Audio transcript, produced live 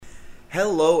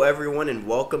Hello, everyone, and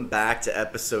welcome back to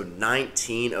episode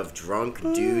 19 of Drunk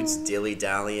Dudes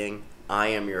Dilly-Dallying. I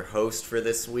am your host for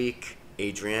this week,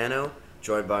 Adriano,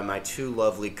 joined by my two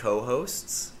lovely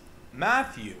co-hosts,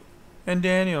 Matthew and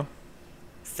Daniel.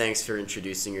 Thanks for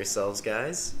introducing yourselves,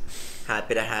 guys.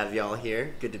 Happy to have y'all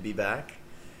here. Good to be back.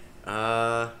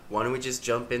 Why don't we just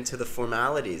jump into the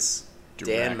formalities?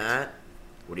 Direct. Dan, Matt,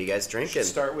 what are you guys drinking?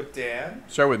 Start with Dan.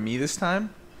 Start with me this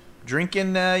time.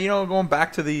 Drinking, going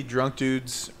back to the Drunk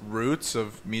Dudes roots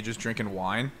of me just drinking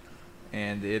wine.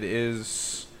 And it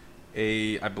is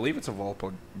I believe it's a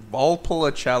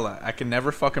Valpolicella. I can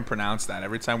never fucking pronounce that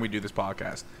every time we do this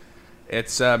podcast.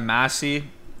 It's Massi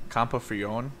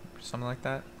Campofrione, something like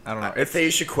that. I don't know. I think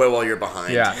you should quit while you're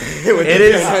behind. Yeah. With It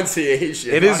the is-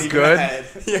 pronunciation. It is good.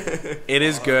 Ahead. It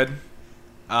is good.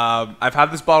 I've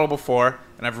had this bottle before,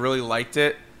 and I've really liked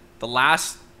it. The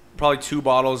last probably 2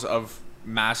 bottles of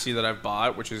Massi that I've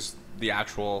bought, which is the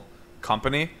actual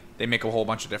company, they make a whole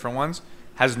bunch of different ones,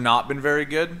 has not been very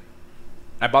good.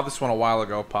 I bought this one a while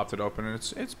ago, popped it open, and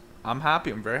it's. I'm happy.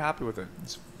 I'm very happy with it.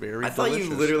 It's very. I thought delicious.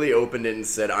 you literally opened it and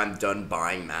said, "I'm done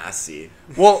buying Massi."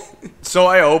 Well, so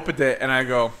I opened it and I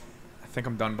go, I think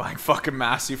I'm done buying fucking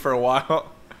Massi for a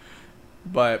while,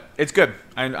 but it's good.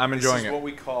 I'm enjoying This is it. what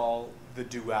we call the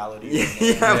duality. Yeah,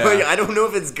 Yeah. Like, I don't know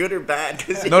if it's good or bad.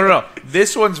 Cause No.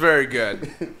 This one's very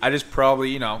good. I just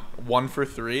probably, 1 for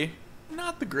 3.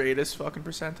 Not the greatest fucking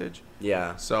percentage.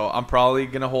 Yeah. So I'm probably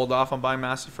going to hold off on buying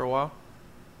Massi for a while.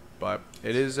 But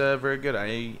it is very good.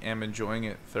 I am enjoying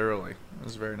it thoroughly. It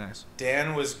was very nice.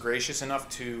 Dan was gracious enough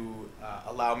to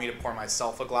allow me to pour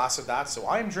myself a glass of that, so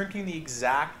I am drinking the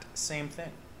exact same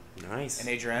thing. Nice. And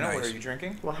Adriano, what Nice. are you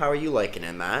drinking? Well, how are you liking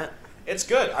it, Matt? It's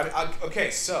good.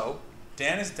 Okay, so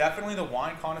Dan is definitely the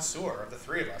wine connoisseur of the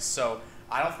three of us. So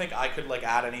I don't think I could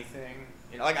add anything.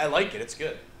 I like it. It's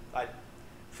good.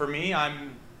 For me,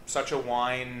 I'm such a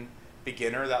wine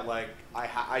beginner that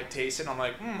I taste it and I'm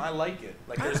like, I like it.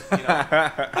 There's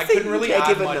I think couldn't really you can't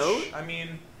add give a much. note. I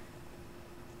mean,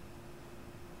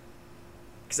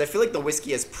 Because I feel like the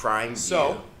whiskey has primed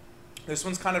so this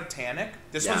one's kind of tannic.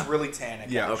 This Yeah. one's really tannic.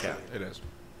 Yeah, actually. okay. It is.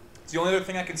 It's the only other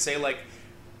thing I can say,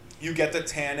 you get the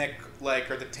tannic,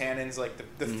 or the tannins,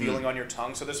 the feeling on your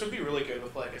tongue. So this would be really good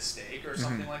with, a steak or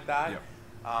something like that.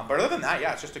 Yeah. But other than that,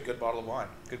 yeah, it's just a good bottle of wine.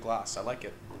 Good glass. I like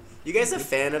it. You guys a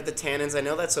fan of the tannins? I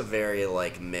know that's a very,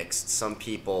 mixed. Some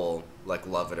people,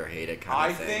 love it or hate it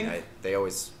kind of thing. They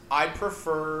always... I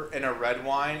prefer, in a red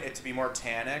wine, it to be more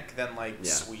tannic than, Yeah.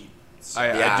 sweet.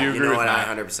 I do you agree know with what? that.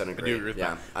 I 100% agree. I do agree with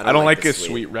yeah. that. I don't like the a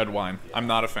sweet red wine. Yeah. I'm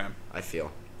not a fan. I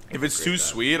feel. If it's Agree too with that.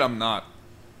 sweet, I'm not.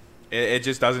 It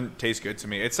just doesn't taste good to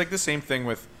me. It's the same thing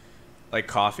with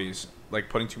coffees.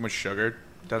 Putting too much sugar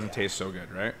doesn't taste so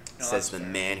good, right? No, Says that's the fair.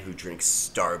 man who drinks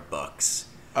Starbucks.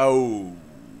 Oh,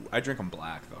 I drink them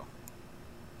black though.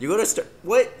 You go to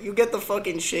what? You get the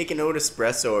fucking shaken oat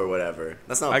espresso or whatever.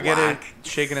 That's not I black. get a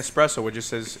shaken espresso, which just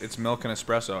says it's milk and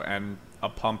espresso and a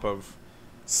pump of.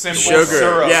 Simple Sugar.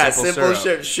 syrup. Yeah, Simple simple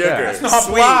syrup. sugar. Yeah. That's not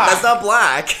Sweet. black. That's not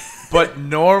black. But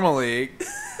normally,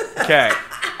 okay,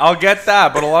 I'll get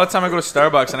that. But a lot of time I go to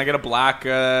Starbucks and I get a black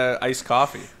iced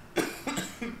coffee.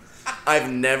 I've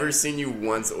never seen you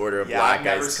once order a Yeah, black I've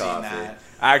never iced seen coffee. that.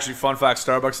 Actually, fun fact: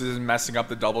 Starbucks is messing up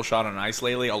the double shot on ice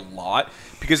lately a lot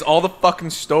because all the fucking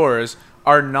stores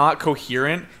are not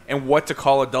coherent in what to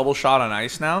call a double shot on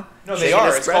ice now. No, they Shaken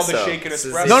are. It's called the espresso. shaken This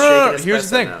is espresso. the No. shaken Here's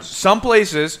the espresso thing: now. some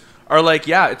places are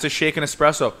yeah, it's a shaken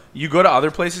espresso. You go to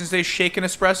other places and say shaken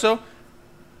espresso,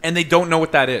 and they don't know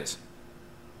what that is.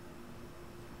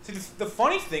 See, the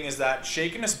funny thing is that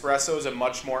shaken espresso is a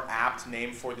much more apt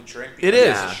name for the drink. It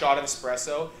because is. it's a shot of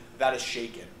espresso that is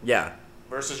shaken Yeah.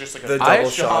 versus just a The I- double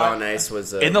shot on ice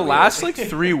was In the weird. last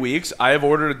 3 weeks, I have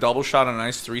ordered a double shot on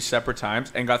ice 3 separate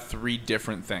times and got 3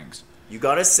 different things. You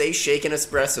gotta say shaken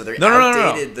espresso. They're No.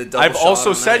 outdated the double I've shot also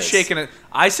on said ice. shaken.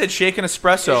 I said shaken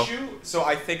espresso. So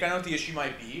I think I know what the issue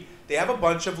might be. They have a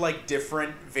bunch of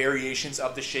different variations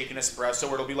of the shaken espresso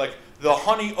where it'll be the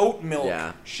honey oat milk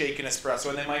Yeah. shaken espresso,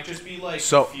 and they might just be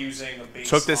So, confusing a baseline.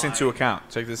 Took this into account.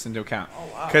 Oh,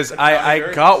 wow. Because Good I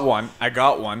job, got one. I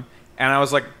got one, and I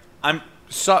was like,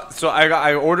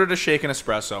 I ordered a shaken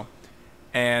espresso,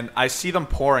 and I see them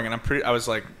pouring, and I was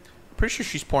like, pretty sure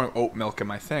she's pouring oat milk in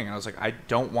my thing. And I was like, I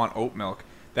don't want oat milk.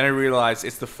 Then I realized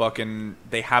it's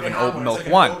they have an oat milk It's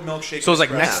one. an oat milk shaken So I was like,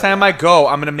 espresso. next time I go,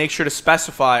 I'm gonna make sure to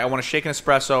specify I want a shaken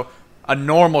espresso, a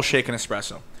normal shaken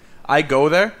espresso. I go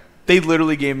there, they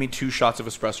literally gave me 2 shots of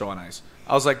espresso on ice.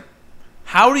 I was like,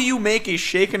 how do you make a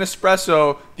shaken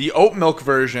espresso, the oat milk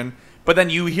version, but then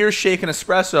you hear shaken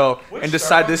espresso Which and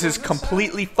decide Starbucks this is was this at?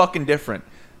 completely fucking different?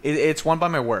 It's one by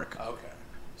my work. Okay.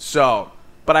 So,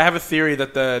 But I have a theory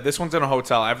that this one's in a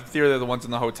hotel. I have a theory that the ones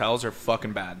in the hotels are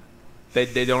fucking bad.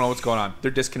 They don't know what's going on. They're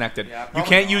disconnected. Yeah, you probably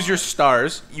can't use not. your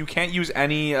stars. You can't use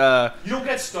any. You don't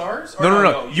get stars? Or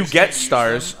No. You just get can't use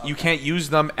stars. them? You Okay. can't use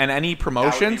them, and any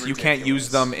promotions you can't use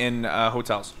them in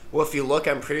hotels. Well, if you look,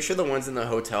 I'm pretty sure the ones in the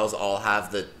hotels all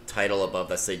have the title above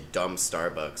that say "Dumb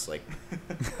Starbucks." Like,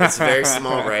 it's very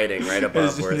small writing right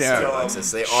above where it's Yeah. Starbucks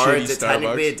is. They Shitty are it's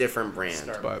technically Starbucks. a different brand.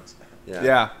 Starbucks.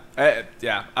 Yeah.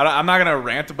 I'm not gonna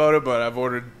rant about it, but I've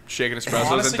ordered shaken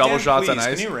espressos Honestly, and double Dan, shots please, on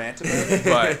ice. Can you rant about it?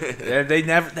 But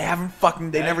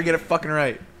they never get it fucking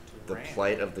right. The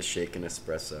plight of the shaken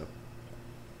espresso.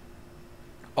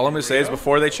 All I'm gonna say is Rio?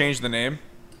 before they changed the name,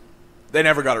 they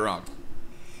never got it wrong.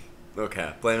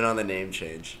 Okay, blame it on the name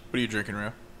change. What are you drinking,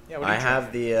 Rio? Yeah, what are I you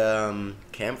have drinking? the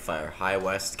Campfire, High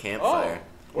West Oh. Campfire.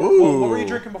 What were you Ooh.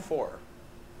 drinking before?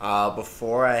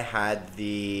 Before I had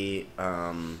the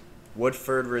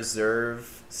Woodford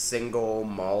Reserve single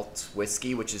malt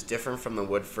whiskey, which is different from the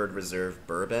Woodford Reserve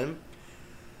bourbon.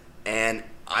 And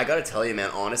I gotta tell you, man,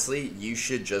 honestly, you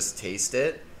should just taste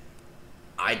it.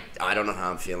 I don't know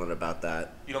how I'm feeling about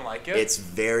that. You don't like it? It's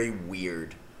very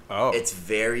weird. Oh. It's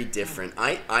very different.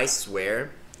 I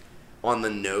swear, on the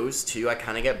nose too, I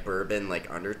kind of get bourbon like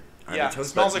undertones. it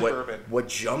smells but like what, bourbon. What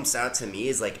jumps out to me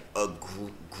is like a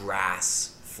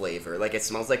grass flavor. Like it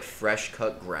smells like fresh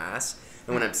cut grass.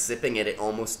 And when I'm sipping it, it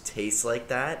almost tastes like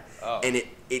that. Oh. And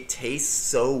it tastes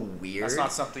so weird. That's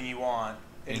not something you want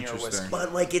in your Interesting. whiskey.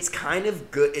 But like it's kind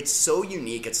of good. It's so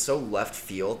unique. It's so left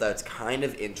field that it's kind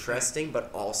of interesting.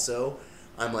 But also,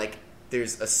 I'm like,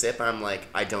 there's a sip. And I'm like,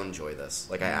 I don't enjoy this.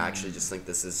 Like I actually just think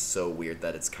this is so weird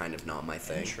that it's kind of not my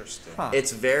thing. Interesting. Huh.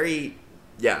 It's very,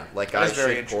 yeah. Like That I is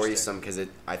very should pour you interesting. some because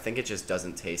I think it just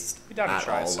doesn't taste Be down to at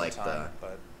try it all like sometime,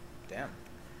 but damn.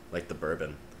 the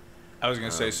bourbon. I was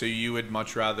gonna say, so you would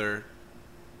much rather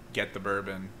get the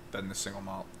bourbon than the single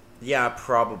malt. Yeah,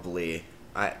 probably.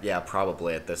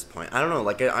 Probably at this point. I don't know.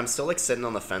 Like I'm still like sitting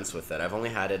on the fence with it. I've only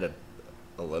had it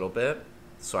a little bit,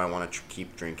 so I want to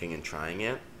keep drinking and trying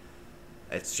it.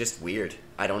 It's just weird.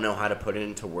 I don't know how to put it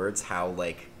into words how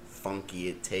like funky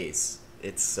it tastes.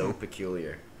 It's so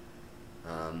peculiar.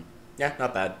 Yeah,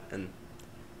 not bad. And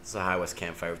it's a High West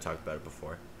Campfire. We've talked about it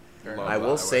before. Very Love nice. I that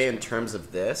will High say, West in terms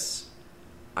of this,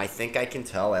 I think I can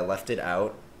tell. I left it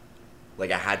out.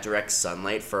 Like I had direct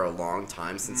sunlight for a long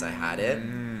time since I had it.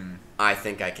 I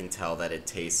think I can tell that it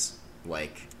tastes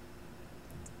like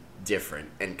different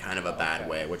in kind of a bad Okay.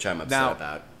 way, which I'm upset Now-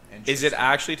 about. Is it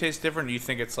actually taste different? Or do you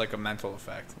think it's like a mental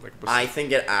effect? Like I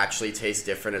think it actually tastes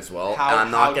different as well. How, and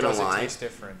I'm not how gonna does lie. It taste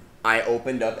different? I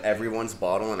opened up everyone's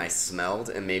bottle and I smelled,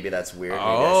 and maybe that's weird. Maybe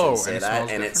I Oh, shouldn't say and it that.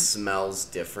 smells And it different? smells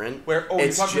different. Where- oh, you're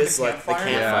it's talking about just the like the campfire?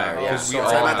 campfire. Yeah, Yeah, because we sorry,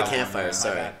 all talking about have the one, campfire. yeah.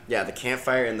 Sorry, My bad. yeah, the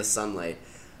campfire and the sunlight.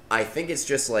 I think it's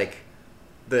just like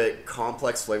the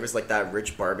complex flavors, like that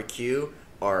rich barbecue,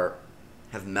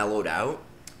 have mellowed out,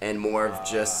 and more of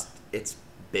just it's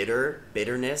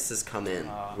bitterness has come in,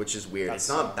 which is weird. that It's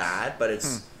not sucks. bad, but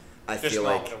it's I Just feel not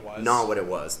like what it was. not what it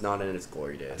was, not in its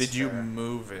glory days. Did you fair.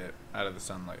 move it out of the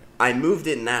sunlight? I moved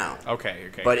it now. Okay.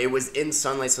 But it was in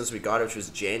sunlight since we got it, which was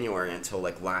January until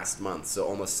like last month, so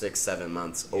almost 6-7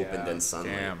 months opened Yeah, in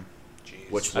sunlight. Damn.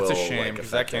 Jeez. Which That's a will, shame like,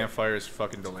 because that affect it. campfire is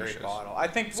fucking Great delicious. bottle. I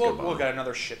think a we'll good bottle. get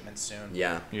another shipment soon.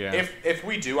 Yeah. Yeah. If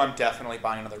we do, I'm definitely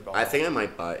buying another bottle. I think I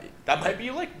might buy that might be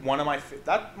like one of my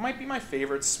that might be my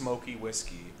favorite smoky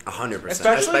whiskey. 100%.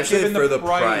 Especially given for the the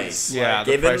price. price. Yeah,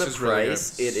 the given price the is really good.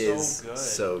 price, it So is good.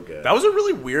 so good. That was a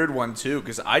really weird one too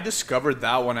because I discovered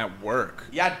that one at work.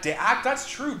 Yeah, that's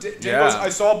true. Yeah. I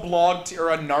saw a blog or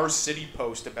a Nars City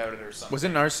post about it or something. Was it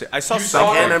Narcissus? I saw You I saw something.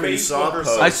 it can't on remember you saw a Facebook or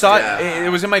post. I saw yeah. it. It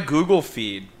was in my Google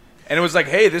feed, and it was like,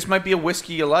 "Hey, this might be a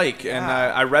whiskey you like." And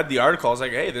Yeah. I read the article. I was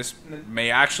like, "Hey, this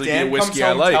may actually Dan be a comes whiskey I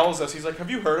home, like." tells us, he's like,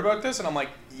 "Have you heard about this?" And I'm like,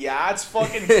 "Yeah, it's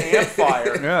fucking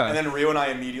Campfire." Yeah. And then Rio and I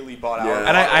immediately bought Yeah. our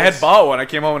And I had bottles. bought one. I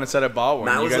came home and it said I bought one.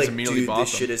 Matt You was guys like, immediately dude, bought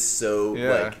this them. shit is so Yeah.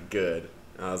 like good.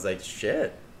 And I was like,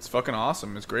 shit. It's fucking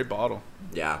awesome. It's a great bottle.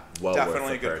 Yeah, well Definitely worth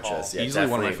a the good call. purchase. Yeah, Easily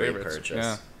one of my definitely a great favorites. purchase.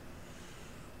 Yeah.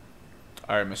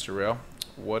 All right, Mr. Real.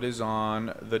 What is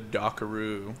on the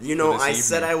Dockaroo? You know, for this I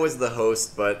said I evening? was the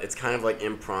host, but it's kind of like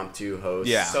impromptu host.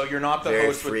 Yeah. So you're not the Very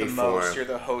host with the free most, form. you're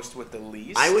the host with the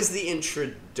least. I was the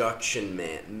introduction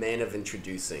man of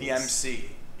introducing. the MC.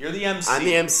 You're the MC. I'm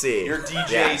the MC. You're DJ.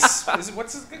 Yeah.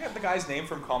 What's the guy's name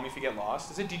from Call Me If You Get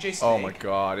Lost? Is it DJ Snake? Oh my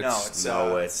God! No, It's, it's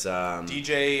No, it's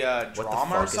DJ what the Drama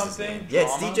fuck or is his something. name? Yeah,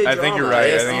 it's Drama? DJ I Drama. think you're right.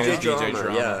 Yeah, I it's think it's DJ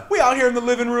Drama. Yeah. We out here in the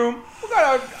living room. We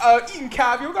got our eating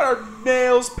caviar. We got our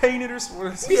nails painted or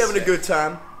something. We having a good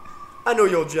time. I know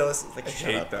you're jealous. It's like, I shut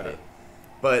hate up, that. buddy.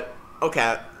 But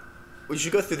okay, we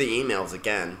should go through the emails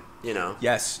again. you know.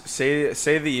 Yes. Say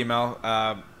the email.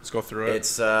 Let's go through it.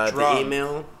 It's the Drunk.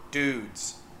 email.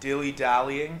 Dudes,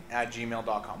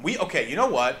 dillydallying@gmail.com. Okay, you know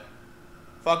what?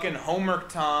 Fucking homework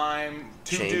time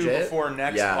to Change do it? before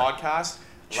next Yeah. podcast.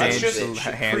 Change Let's the just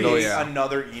handle, create yeah.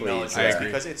 another email Please, address I agree.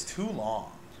 because it's too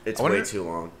long. It's I wonder- way too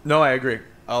long. No, I agree.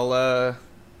 I'll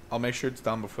make sure it's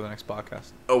done before the next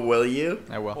podcast. Oh, will you?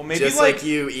 I will. Well, maybe Just like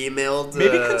you emailed.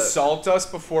 maybe consult us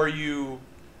before you,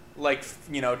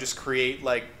 just create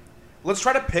like. Let's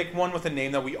try to pick one with a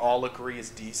name that we all agree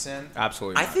is decent.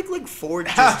 Absolutely. I not. think like Ford.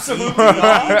 Absolutely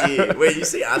not. Wait, you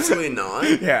say absolutely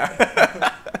not?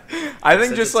 Yeah. I think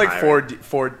such just a like tyrant.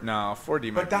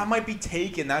 4D. But that might be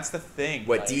taken. That's the thing.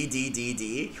 What like,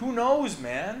 DDDD? Who knows,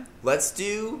 man? Let's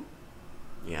do.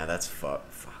 Yeah, that's fuck.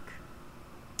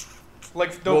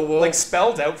 Like Well,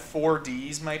 spelled out 4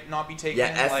 Ds might not be taken.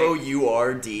 Yeah,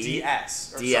 FOURD.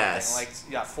 DS or DS.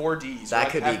 something like 4 Ds. That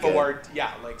or could like be good. FOR,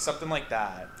 yeah, like something like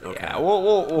that. Okay. Yeah,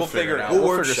 we'll figure it out. We'll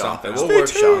We'll figure workshop something it. out. We'll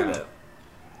Stay workshop tuned. it.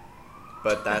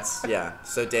 But that's yeah.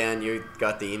 So Dan, you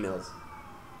got the emails.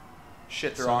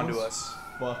 Shit, they're Someone's onto us.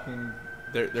 Fucking.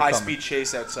 They're High coming. speed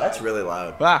chase outside. That's really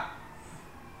loud. Ah.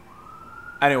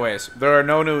 Anyways, there are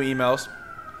no new emails.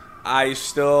 I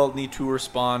still need to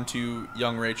respond to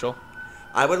young Rachel.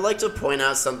 I would like to point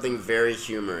out something very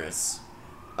humorous.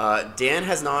 Dan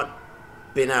has not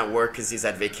been at work because he's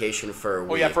at vacation for a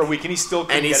week. Oh yeah, for a week, and he still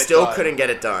couldn't and he get it still done. couldn't get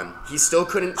it done. He still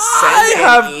couldn't send I an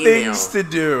have email. things to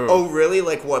do. Oh really?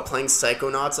 Like what? Playing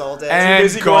Psychonauts all day? And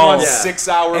Busy going on golf. Yeah.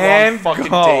 6-hour long And fucking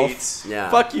golf. dates.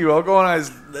 yeah. Fuck you. I'll go on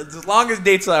as long as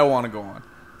dates that I want to go on.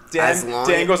 As long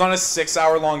Dan as- goes on a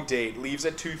 6-hour long date, leaves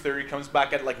at 2:30, comes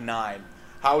back at like 9.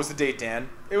 How was the date, Dan?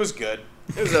 It was good.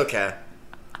 It was okay.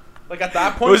 Like at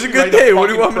that point, It was you a should be good ready to day. What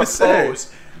do you fucking want me to say?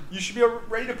 propose. You should be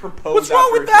ready to propose. What's wrong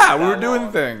after with a date that? We were doing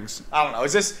long. things. I don't know.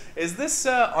 Is this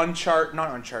not uncharted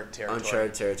territory?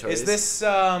 Uncharted territories. Is this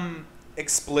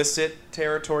explicit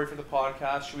territory for the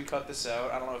podcast? Should we cut this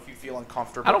out? I don't know if you feel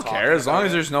uncomfortable. I don't talking care as long about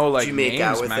as it. there's no like you make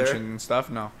out names with her? mentioned and stuff.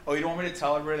 No. Oh, you don't want me to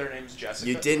tell everybody their name's Jessica?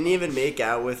 You didn't even make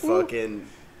out with fucking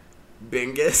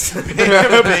Bingus.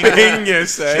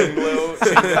 Bingus,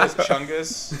 eh?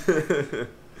 Chungus.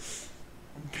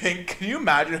 Bing, can you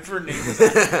imagine if her name is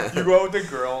you go out with a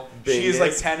girl, she is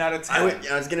like Bingus. 10 out of 10.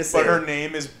 I was gonna say. But her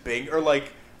name is Bing, or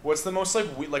like, what's the most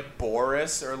like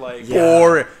Boris, or like. Yeah.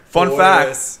 Boris. Fun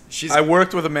Boris. fact. She's. I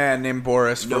worked with a man named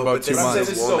Boris for No, about but 2 this is months.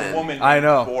 This is a woman. woman. I named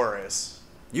know. Boris.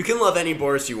 You can love any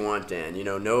Boris you want, Dan. You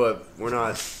know, Noah. We're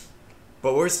not.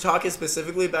 But we're talking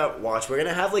specifically about Watch. We're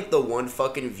gonna have like the one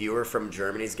fucking viewer from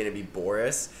Germany is gonna be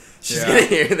Boris. She's Yeah. gonna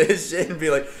hear this shit and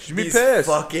be like, She'd be "These pissed."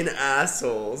 fucking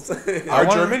assholes." Our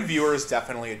wanna- German viewer is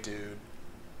definitely a dude.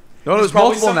 No, there's probably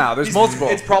multiple some- now. There's he's- multiple.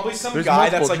 It's probably some There's guy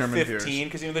that's multiple like German 15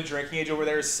 viewers. because the drinking age over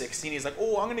there is 16. He's like,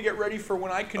 oh, I'm gonna get ready for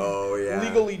when I can Oh, yeah.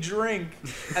 legally drink.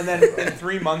 And then in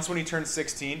 3 months when he turns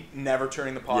 16, never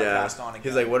turning the podcast on again.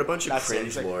 He's like, "What a bunch of That's it. cringe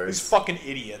He's like, lords." these fucking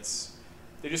idiots.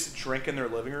 They just drink in their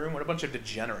living room. What a bunch of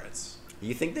degenerates.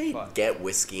 You think they Fuck. get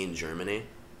whiskey in Germany?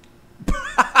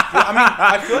 I mean,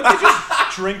 I feel like they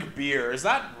just drink beer. Is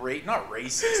that not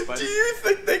racist? But Do you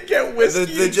think they get whiskey?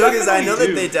 The joke is, I know that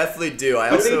do. they definitely do.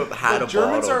 I But also they- had the a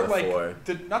Germans bottle are before.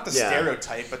 like not the Yeah.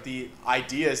 stereotype, but the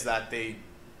idea is that they,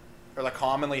 or like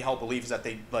commonly held belief is that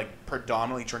they like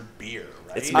predominantly drink beer,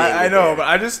 right? It's I know, beer.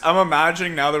 but I'm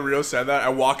imagining now that Rio said that. I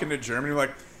walk into Germany, like,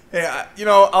 hey,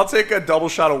 I'll take a double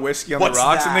shot of whiskey on What's the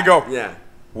rocks, and they that? go, Yeah.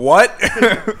 what?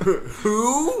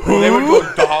 Who? They would go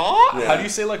da. Yeah. How do you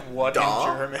say like what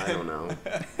Da? in German? I don't know.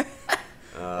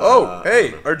 Oh,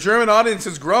 hey, our German audience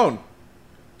has grown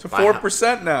to By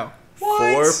 4% now. What?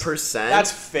 4%.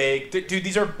 That's fake, dude.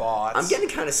 These are bots. I'm getting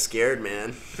kind of scared,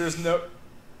 man. There's no.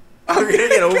 I'm gonna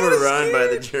get kinda overrun by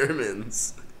the scared.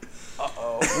 Germans.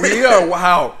 Uh-oh. We are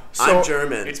wow. So I'm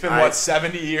German. It's been I- what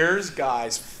 70 years,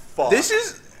 guys. Fuck. this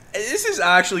is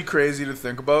actually crazy to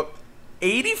think about.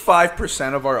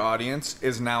 85% of our audience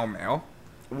is now male.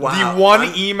 Wow. The one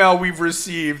I'm- email we've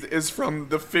received received is from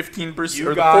the 15% You or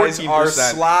the guys 14% are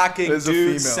slacking, that is a dude.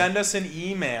 female. Send us an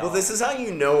email. Well, this is how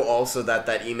you know also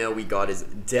that email we got is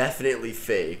definitely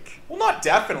fake. Well, not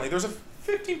definitely. There's a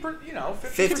 15%, 15% of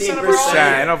our 15%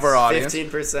 audience. of our audience.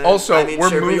 15%. Also, I mean, we're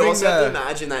sure, we moving also have to the-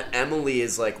 imagine that Emily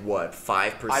is like what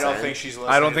 5%. I don't think she's listening.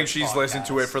 I don't to think this she's listened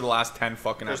to podcast. it for the last 10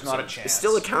 fucking There's episodes. not a chance. It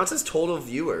still counts as total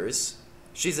viewers.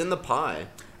 She's in the pie.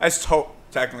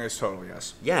 Technically, it's totally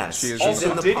yes. Yes. She is she's Also,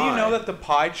 in the did pie. you know that the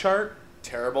pie chart?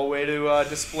 Terrible way to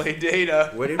display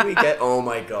data. Where did we get? Oh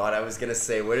my god! I was gonna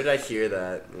say, where did I hear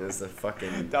that? It was the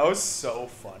fucking. That was so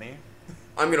funny.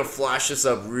 I'm gonna flash this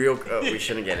up real. Oh, we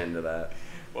shouldn't get into that.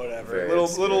 Whatever. Very Little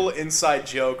obscure. little inside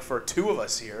joke for two of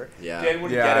us here. Yeah. Dan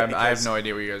wouldn't get it because I have no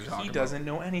idea what you guys are talking he about. doesn't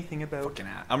know anything about Fucking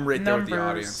I'm right there with the numbers.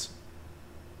 audience.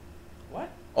 What?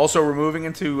 Also, we're moving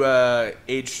into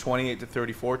age 28 to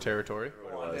 34 territory.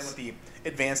 Go on, Dan, with the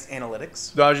advanced analytics.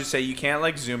 So I was just say you can't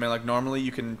like zoom in. Like normally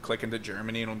you can click into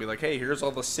Germany and it'll be like, hey, here's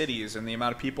all the cities and the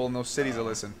amount of people in those cities that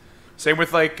listen. Same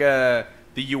with like the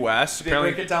U.S. Did they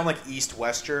break it down like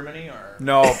East-West Germany or?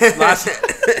 No, last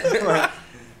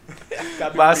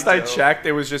That'd be last I pretty dope. checked,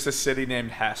 it was just a city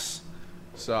named Hesse.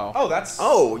 So Oh, that's.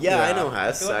 Oh yeah, I Yeah. know I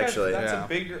Hess feel like actually. That's Yeah. a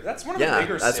bigger. That's one of the Yeah,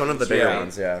 bigger. that's one of the cities, bigger right?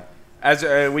 ones. Yeah. as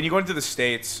when you go into the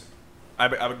states,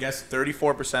 I would guess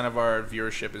 34% of our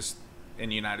viewership is in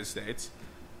the United States,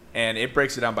 and it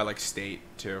breaks it down by like state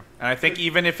too. And I think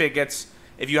even if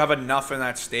you have enough in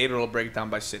that state, it'll break it down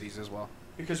by cities as well.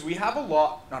 Because we have a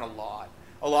lot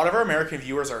of our American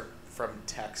viewers are from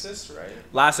Texas, right?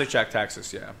 Last I checked,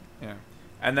 Texas, yeah.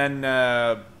 And then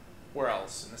Where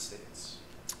else in the states?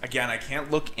 again, I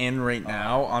can't look in right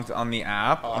now on the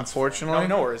app, Oh, that's unfortunately. fine.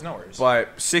 No worries, no worries.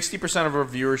 But 60% of our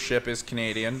viewership is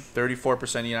Canadian,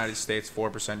 34% United States,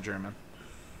 4% German.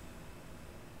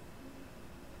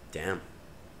 Damn.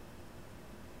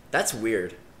 That's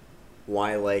weird.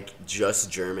 Why like just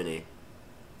Germany?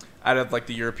 Out of like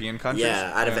the European countries.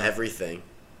 Yeah, out of Yeah. everything.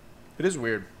 It is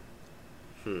weird.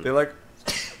 Hmm. They like.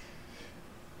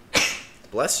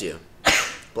 Bless you.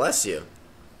 Bless you.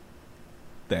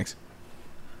 Thanks.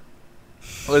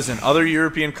 Listen, other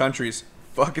European countries,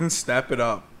 fucking step it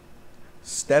up.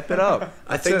 Step it up.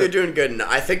 I think they're doing good.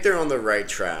 I think they're on the right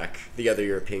track. The other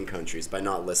European countries by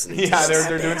not listening. to yeah, us.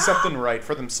 they're doing something right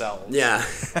for themselves. Yeah.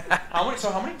 How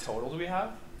many total do we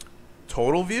have?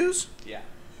 Total views? Yeah.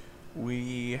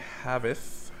 We have it.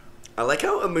 I like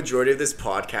how a majority of this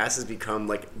podcast has become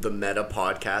like the meta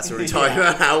podcast where we're Yeah. talking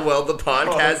about how well the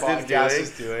podcast, podcast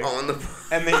is, is doing. on the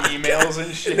And the emails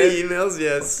and shit. the emails.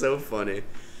 Yeah, it's so funny.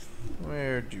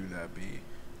 Where do that be?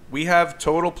 We have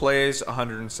total plays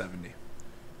 170.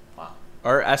 Wow.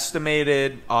 Our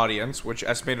estimated audience, which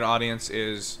estimated audience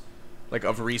is like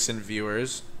of recent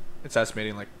viewers, it's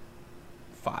estimating like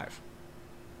 5.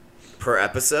 Per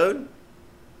episode.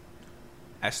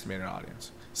 Estimated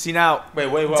audience. See now, Wait.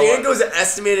 Dan goes to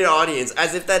estimated audience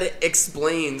as if that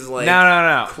explains like. no.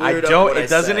 I cleared up don't. what I It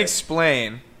doesn't said.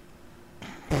 explain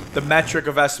the metric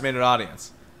of estimated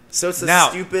audience. So it's a Now,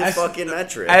 stupid fucking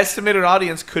metric. Estimated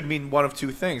audience could mean one of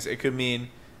two things. It could mean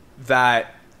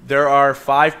that there are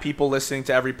 5 people listening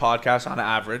to every podcast on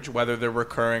average, whether they're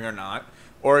recurring or not,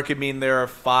 or it could mean there are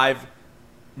 5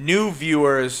 new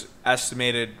viewers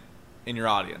estimated in your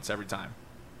audience every time.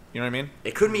 You know what I mean?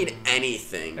 It could mean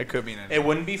anything. It could mean anything. It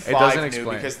wouldn't be doesn't 5 new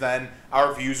explain. because then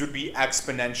our views would be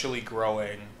exponentially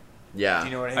growing. Yeah. Do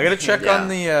you know what I mean? I gotta check Yeah. on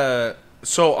the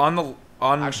so on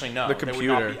Actually, no. the They would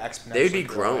computer. not be exponentially They'd be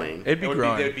growing. It'd be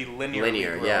growing. They'd be linearly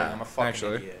Linear, growing. yeah. I'm a fucking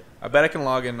Actually, idiot. I bet I can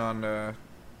log in on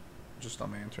just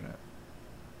on my internet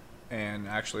and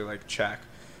actually like check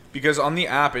because on the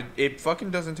app it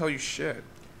fucking doesn't tell you shit.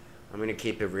 I'm gonna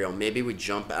keep it real. Maybe we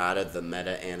jump out of the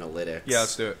meta analytics. Yeah,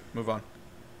 let's do it. Move on.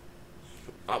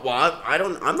 Well, I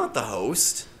don't. I'm not the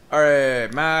host, All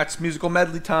right, Max, musical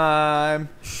medley time.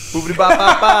 Boopity bop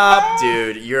bop bop.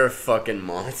 dude. You're a fucking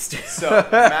monster. So,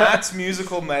 Matt's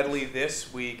musical medley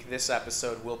this week, this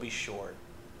episode, will be short.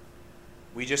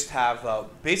 We just have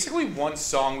basically one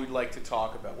song we'd like to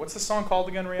talk about. What's the song called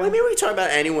again, Ryan? Well, maybe we talk about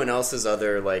anyone else's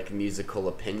other like musical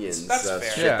opinions. That's of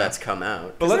fair. shit Yeah. that's come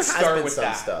out. But 'Cause let's there has start been with some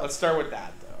that. stuff. Let's start with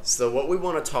that, though. So what we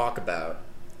want to talk about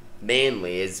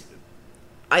mainly is,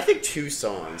 I think, 2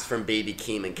 songs from Baby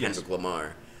Keem and Kendrick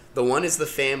Lamar. The one is the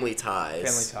Family Ties.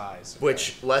 Family Ties. okay.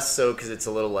 Which less so because it's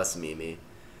a little less memey.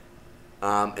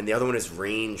 And the other one is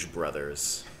Range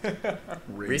Brothers.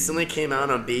 Recently came out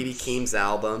on Baby Keem's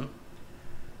album.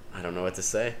 I don't know what to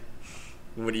say.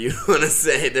 What do you want to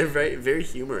say? They're very, very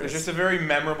humorous. There's just a very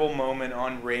memorable moment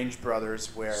on Range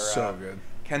Brothers where So good.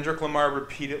 Kendrick Lamar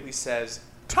repeatedly says,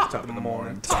 top of the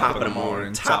morning, top of the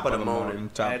morning, top of the morning.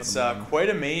 And it's quite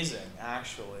amazing,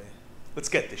 actually. Let's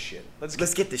get this shit. Let's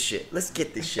get this shit. Let's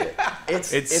get this shit.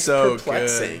 It's so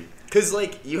perplexing. Because,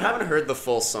 like, you haven't heard the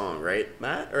full song, right,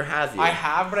 Matt? Or have you? I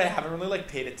have, but I haven't really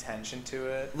paid attention to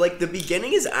it. Like, the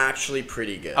beginning is actually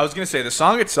pretty good. I was gonna say the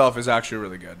song itself is actually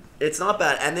really good. It's not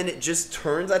bad. And then it just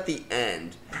turns at the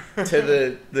end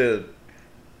to the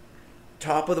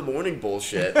top of the morning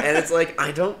bullshit. And it's like,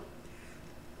 I don't...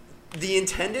 The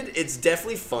intended, it's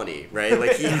definitely funny, right?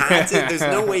 Like, he had to... There's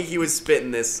no way he was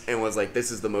spitting this and was like,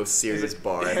 this is the most serious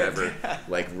bar I've ever,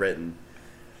 like, written.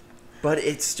 But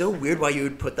it's still weird why you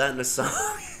would put that in a song.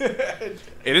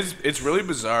 It's really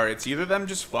bizarre. It's either them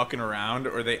just fucking around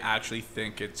or they actually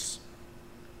think it's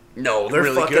No, they're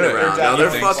really fucking good. around. They're No, they're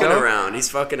definitely fucking so. around. He's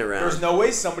fucking around. There's no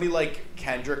way somebody like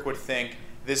Kendrick would think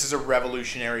this is a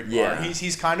revolutionary bar. Yeah.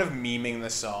 He's kind of memeing the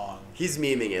song. He's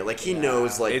memeing it. Like, he Yeah.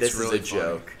 knows, like, It's this really is a funny.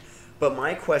 joke. But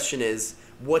my question is,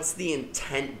 what's the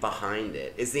intent behind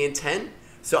it? Is the intent...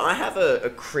 So I have a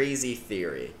crazy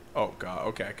theory. Oh god.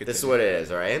 Okay. Continue. This is what it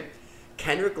is, all right?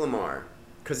 Kendrick Lamar.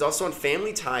 Because also on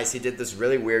Family Ties, he did this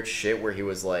really weird shit where he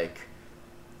was like...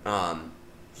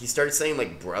 he started saying,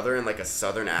 like, brother in, like, a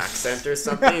southern accent or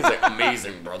something. He's like,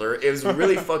 amazing, brother. It was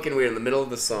really fucking weird in the middle of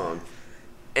the song.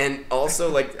 And also,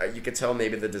 like, you could tell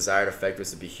maybe the desired effect was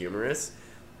to be humorous.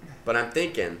 But I'm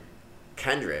thinking,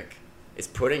 Kendrick is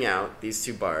putting out these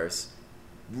two bars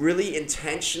really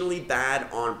intentionally bad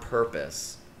on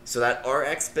purpose so that our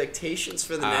expectations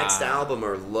for the next album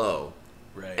are low.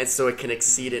 Right. And so it can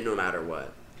exceed it no matter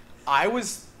what.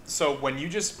 So when you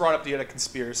just brought up the other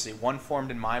conspiracy, one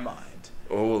formed in my mind.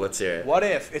 Oh, let's hear it. What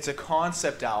if it's a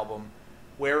concept album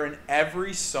where in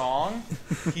every song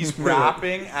he's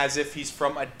rapping as if he's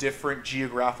from a different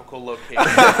geographical location?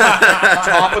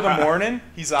 Top of the Morning,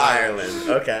 he's Ireland. Ireland.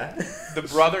 Okay. The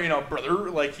brother,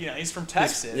 like, he's from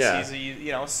Texas. yeah.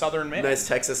 He's a southern man. Nice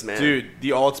Texas man. Dude,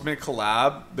 the ultimate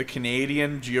collab, the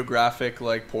Canadian geographic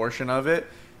like portion of it.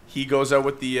 He goes out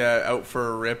with the out for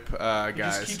a rip He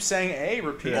guys. just keeps saying A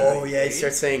repeatedly. Oh, yeah, he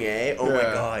starts saying A. Oh, my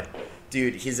Yeah. God.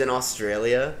 Dude, he's in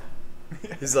Australia.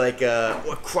 He's like,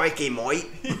 what crikey, mate?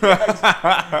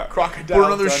 Crocodile Put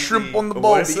another Dundee. shrimp on the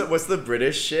What's body. what's the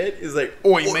British shit? He's like,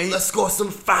 Oi, "Oh, mate." let's go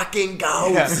some fucking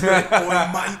goals. Yeah.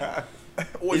 Oi, mate.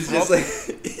 Oi, He's bro. just like,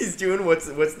 he's doing what's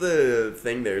the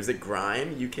thing there? Is it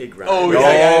grime? UK grime? Oh, yeah,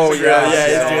 yeah, it's it's yeah, grime. yeah,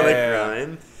 he's Yeah, doing like yeah.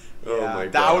 grime. Oh Yeah, my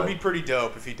god, that would be pretty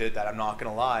dope if he did that. I'm not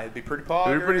gonna lie, it'd be pretty poggers.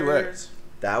 It'd be pretty lit.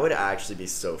 that would actually be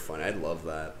so fun. I'd love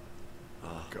that.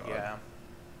 Oh, God. Yeah,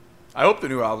 I hope the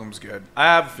new album's good. I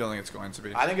have a feeling it's going to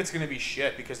be. I think it's gonna be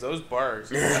shit because those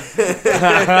bars. It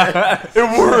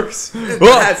works.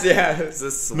 That's it's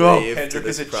a slave to Kendrick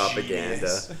this is a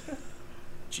propaganda.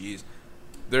 genius. Jeez.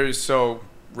 There's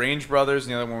Range Brothers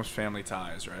and the other one was Family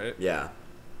Ties, right? Yeah,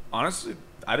 Honestly,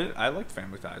 I liked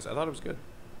Family Ties. I thought it was good.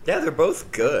 yeah, they're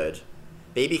both good.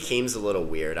 Baby Keem's a little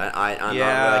weird. I'm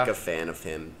Yeah. not like a fan of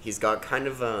him. He's got kind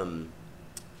of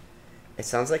it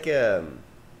sounds like a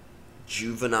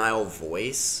juvenile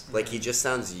voice. Like he just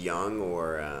sounds young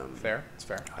or Fair, it's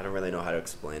fair. I don't really know how to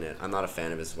explain it. I'm not a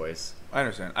fan of his voice. I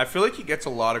understand. I feel like he gets a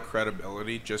lot of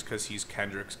credibility just because he's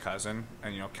Kendrick's cousin,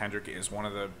 and Kendrick is one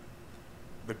of the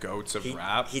goats of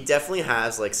rap. He definitely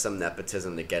has like some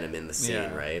nepotism to get him in the scene,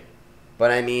 Yeah. right?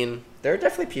 But I mean, there are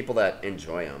definitely people that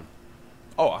enjoy him.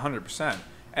 Oh, 100%.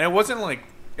 And it wasn't like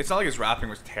it's not like his rapping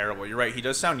was terrible. You're right. He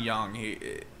does sound young.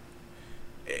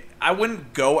 I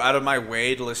wouldn't go out of my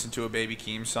way to listen to a Baby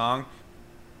Keem song.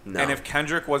 No. And if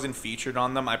Kendrick wasn't featured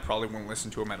on them, I probably wouldn't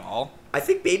listen to him at all. I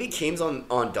think Baby Keem's on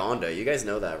Donda. You guys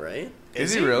know that, right?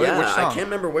 Is he really? Yeah, Which song? I can't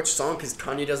remember which song because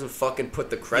Kanye doesn't fucking put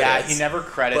the credits. Yeah, he never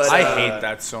credits. But, I uh, hate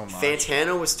that so much.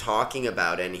 Fantano was talking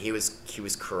about it, and he was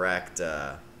correct.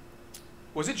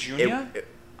 Was it Junior?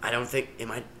 I don't think it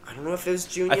might. I don't know if it was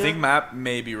Junior. I think Matt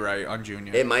may be right on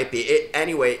Junior. It might be.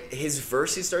 Anyway, his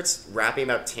verse, he starts rapping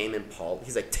about Tame Impala.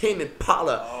 He's like, Tame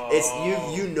Impala. It's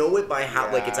you know it by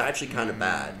how like it's Yeah. actually kind of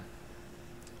bad.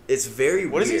 It's very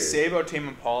What weird. does he say about Tame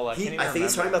Impala? I think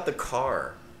he's talking about the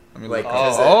car. Let me Like, look.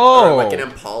 or like an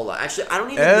Impala. Actually, I don't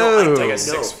even know. I Oh. don't Like know. a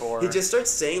 6'4". He just starts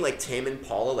saying like Tame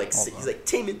Impala. Like Hold he's on. like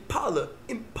Tame Impala,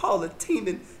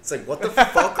 Tame. It's like what the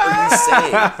fuck are you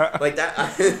saying? Like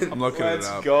that. I'm looking Let's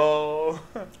it up. go.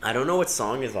 I don't know what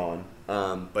song is on.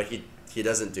 But he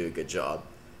doesn't do a good job.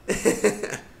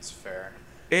 It's fair.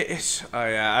 It's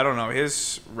yeah, I don't know.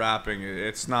 His rapping,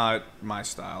 it's not my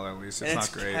style. At least it's And not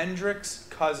it's great. Kendrick's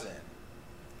cousin,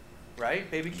 right?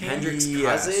 Baby Keem. Kendrick's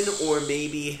Yes. cousin or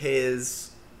maybe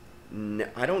his.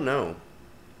 I don't know.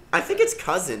 I think it's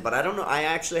cousin, but I don't know. I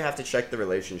actually have to check the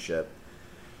relationship.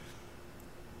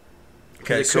 'Cause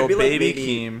Okay, it so could be, like, Baby maybe-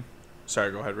 Keem.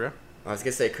 Sorry, go ahead, Ria. I was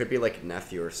gonna say it could be like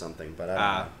nephew or something, but I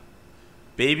don't know.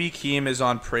 Baby Keem is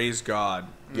on Praise God.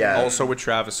 Yeah. Also with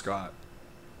Travis Scott.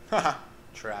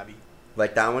 Travi.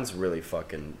 Like that one's really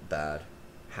fucking bad.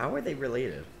 How are they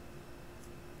related?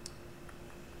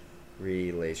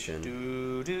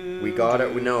 Relation. We got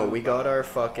it. No, we got our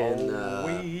fucking.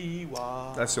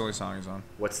 That's the only song he's on.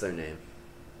 What's their name?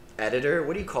 Editor.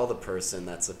 What do you call the person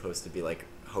that's supposed to be like?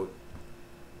 What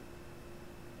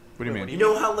do you Wait, mean? You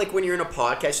know how like when you're in a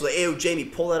podcast, you're like, "Hey, Jamie,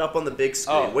 pull that up on the big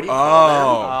screen." Oh. What do you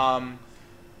call them?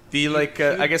 The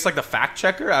I guess like the fact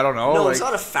checker. I don't know. No, like, it's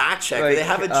not a fact checker. like, they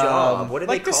have a job. What do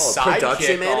like they the call it? sidekick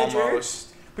Production manager. almost.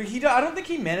 But I don't think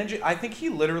he manages. I think he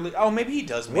literally. Oh, maybe he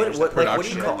does manage What do you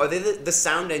production. call? Are they the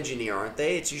sound engineer? Aren't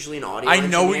they? It's usually an audio. I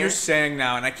know what engineer. you're saying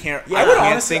now, and I can't. Yeah. I I would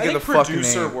can't honestly think of the think fucking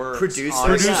producer name. works. Producer,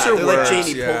 honestly. yeah. Producer They're like works, Jamie,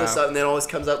 pull yeah. this up, and then it always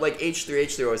comes up like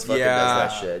H3 always fucking Yeah.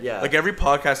 does that shit. Yeah, Like every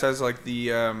podcast has like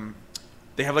the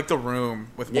they have like the room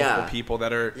with multiple Yeah. people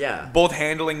that are Yeah. both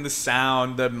handling the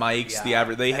sound, the mics, Yeah. the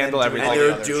average. They And then handle doing everything. and all the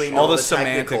they're other doing shit. all the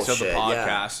technical semantics of the shit, yeah.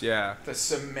 podcast. Yeah. The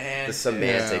semantics. The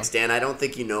semantics, Yeah. Dan. I don't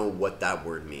think you know what that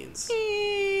word means.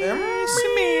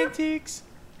 Semantics.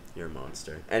 You're a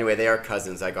monster. Anyway, they are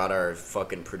cousins. I got our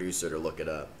fucking producer to look it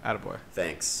up. Attaboy.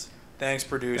 Thanks. Thanks,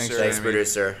 producer. Thanks, Jamie.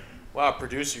 producer. Wow,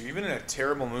 producer, you've been in a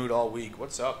terrible mood all week.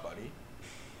 What's up, buddy?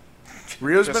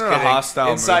 Rio's Just been in a kidding.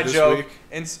 hostile Inside mood this joke. week.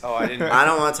 Oh, I didn't. I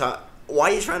don't want to talk.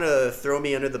 Why are you trying to throw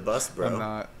me under the bus, bro? I'm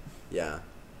not. Yeah.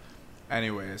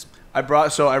 Anyways, I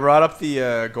brought up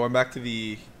the going back to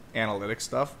the analytics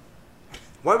stuff.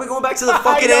 Why are we going back to the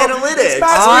fucking know. analytics? It's What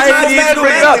are you trying to I do,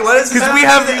 bring it Bentley? up What does this 'cause have we to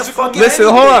have- do with the fucking Listen,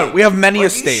 hold anything? on. We have many Are you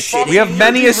estates. shitting We have me?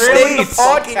 many Are you really estates.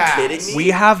 fucking Podcast. kidding me? We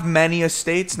have many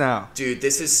estates now. Dude,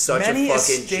 this is such Many a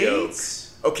fucking estates?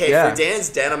 joke. Okay, Yeah. for Dan's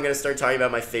Den, I'm gonna start talking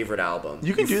about my favorite album.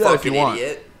 You can do that if you fucking want.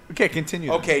 Idiot. Okay, continue.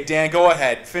 then. Okay, Dan, go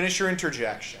ahead. Finish your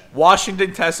interjection.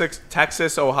 Washington,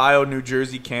 Texas, Ohio, New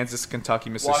Jersey, Kansas, Kentucky,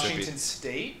 Mississippi. Washington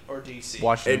State or D.C.?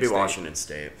 Washington It'd be State. Washington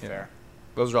State. Yeah. Fair.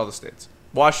 Those are all the states.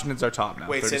 Washington's our top now.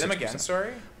 Wait, say them 36%. again, sorry?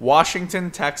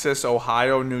 Washington, Texas,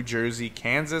 Ohio, New Jersey,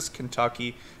 Kansas,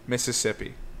 Kentucky,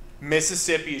 Mississippi.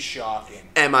 Mississippi is shocking.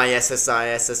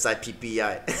 MISSISSIPPI.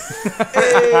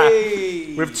 Hey!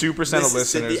 We have 2% of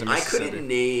listeners in I Mississippi. couldn't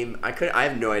name. I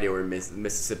have no idea where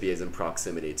Mississippi is in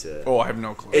proximity to. Oh, I have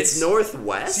no clue. It's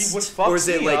northwest. See, what or fucks is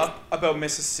it me like? up about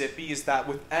Mississippi is that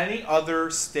with any other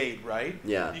state, right?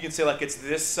 Yeah. You can say, like, it's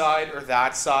this side or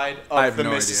that side I of have the no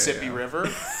idea, Mississippi yeah. River.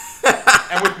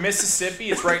 And with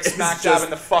Mississippi, it's right It's smack dab just in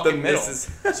the fucking the middle.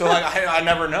 Missis- So, like, I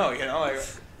never know, you know?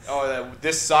 Like,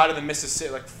 this side of the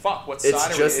Mississippi. Like, fuck, what It's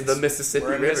side just are we? the Mississippi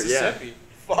we're in River, yeah. Mississippi.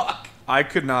 Fuck. I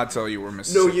could not tell you where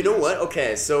Mississippi No, you know is. what?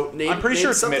 Okay, so name. I'm pretty name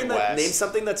sure it's something Midwest. name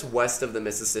something that's west of the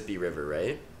Mississippi River,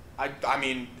 right? I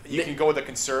mean, you Mi- can go with the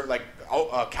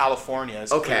California.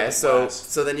 Is Okay, clearly so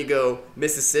west. so then you go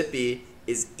Mississippi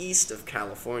is east of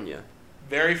California,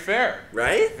 Very fair.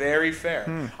 right? Very fair.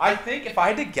 Hmm. I think if I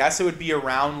had to guess, it would be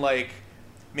around like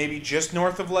maybe just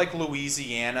north of like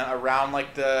Louisiana, around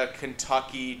like the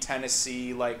Kentucky,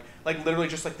 Tennessee, like literally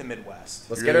just like the Midwest.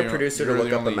 Let's You're get our the- producer to you're look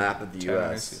the up the only map of the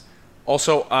Tennessee. U.S.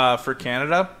 Also, for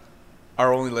Canada,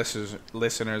 our only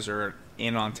listeners are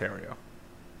in Ontario.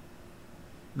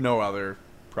 No other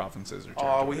provinces or Oh,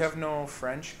 territories. we have no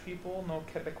French people, no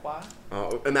Quebecois.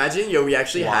 Oh, imagine, we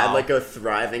actually had Wow. like a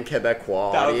thriving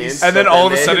Quebecois That would be audience, so- And then but all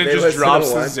of a they- sudden they it just listen to drops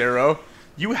to one. 0.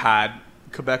 You had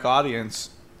Quebec audience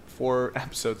 4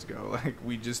 episodes ago. Like,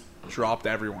 we just dropped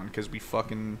everyone because we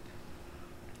fucking...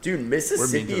 Dude, We're mean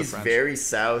Mississippi to the is French. very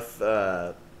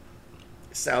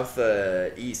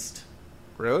southeast.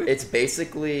 Really? It's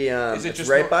basically Is it it's just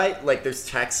right nor- by like there's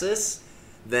Texas,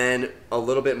 then a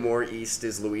little bit more east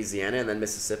is Louisiana, and then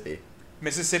Mississippi.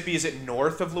 Mississippi, is it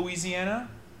north of Louisiana?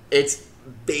 It's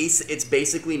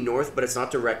basically north, but it's not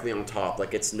directly on top.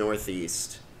 Like it's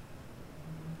northeast.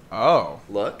 oh.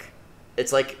 Look,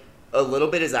 it's like a little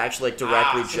bit is actually like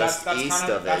directly so just that's east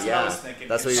kinda- of it. that's what Yeah, I was thinking.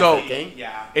 that's what So- you're thinking.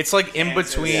 Yeah. It's like in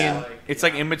Kansas, between... yeah. It's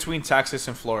like in between Texas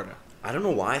and Florida. I don't know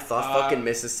why I thought fucking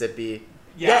Mississippi.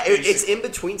 yeah, it's basically. in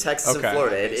between Texas Okay. and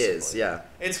Florida. It Basically. is. Yeah.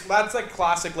 That's like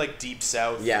classic like deep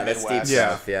south. Yeah, that's deep Midwest. Yeah.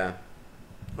 south. Yeah.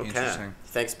 Okay. Interesting.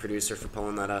 Thanks, producer, for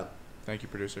pulling that up. Thank you,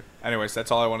 producer. Anyways, that's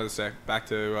all I wanted to say. Back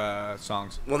to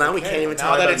songs. Well, now we Okay, can't even now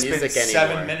talk that about it's music been anymore.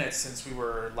 7 minutes since we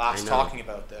were last I know. talking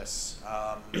about this.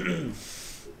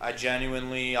 I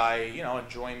genuinely,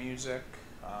 enjoy music.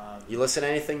 You listen to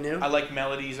anything new? I like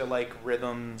melodies. I like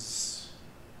rhythms.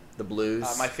 The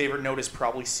blues. My favorite note is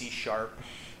probably C sharp.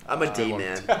 I'm a D one.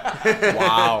 man.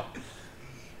 Wow.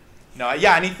 No,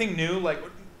 yeah, anything new, like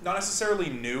not necessarily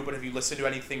new, but have you listened to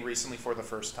anything recently for the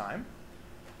first time?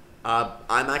 I'm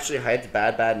actually hyped.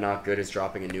 Bad Bad Not Good is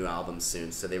dropping a new album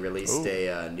soon, so they released Ooh.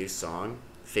 a new song.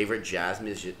 Favorite jazz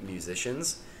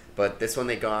musicians, but this one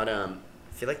they got. I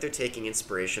feel like they're taking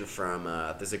inspiration from.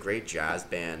 There's a great jazz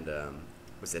band.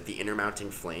 Was it the Intermounting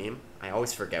Flame? I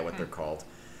always forget what they're called.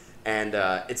 And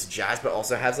it's jazz, but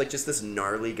also has like just this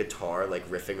gnarly guitar, like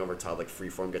riffing over top, like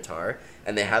freeform guitar.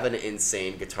 And they have an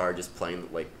insane guitar just playing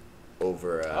like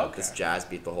over this Okay. jazz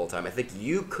beat the whole time. I think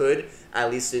you could at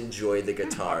least enjoy the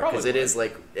guitar probably because it would. is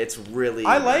like it's really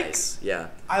I like- nice. Yeah.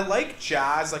 I like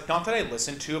jazz, like not that I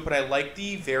listen to it, but I like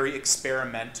the very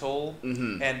experimental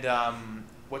Mhm. and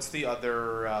what's the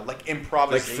other like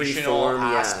improvisational freeform,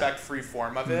 yeah. aspect, free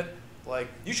form of it. Like,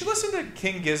 you should listen to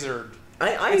King Gizzard.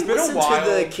 I It's been a listened while.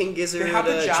 to the King Gizzard They have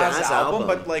the jazz album, album.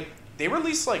 but like they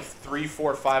release like 3,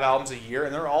 4, 5 albums a year,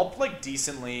 and they're all like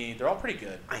decently. They're all pretty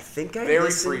good. I think I Very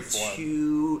listened freeform.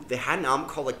 to. They had an album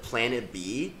called like Planet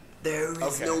B. There is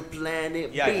Okay. no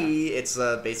Planet Yeah, B. It's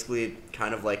basically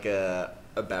kind of like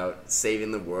about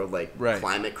saving the world, like Right.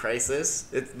 climate crisis.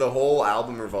 The whole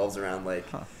album revolves around like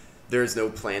Huh. there's no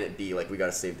Planet B. Like we got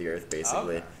to save the Earth,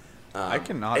 basically. Okay. I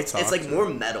cannot It's talk like to more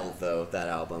metal though, that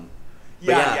album. But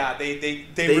Yeah, they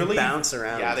they really bounce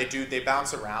around. Yeah, they do. They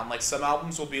bounce around. Like some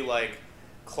albums will be like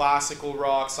classical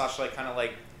rock / like kind of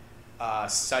like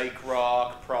psych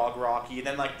rock, prog rocky. And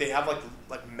then like they have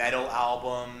like metal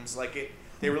albums. Like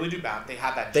they really do bounce. They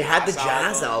had that. They had the jazz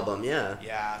jazz album, yeah.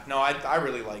 Yeah, no, I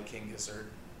really like King Gizzard.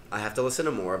 I have to listen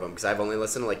to more of them because I've only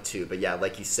listened to like 2. But yeah,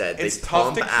 like you said, It's they tough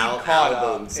pump to keep out caught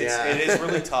albums. up. Yeah, It is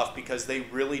really tough because they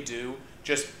really do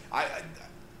just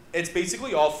it's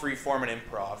basically all freeform and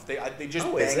improv. They just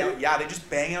Oh, is bang it? out. Yeah, they just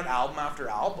bang out album after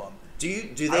album. Do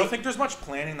they? I don't think there's much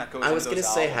planning that goes. I was into gonna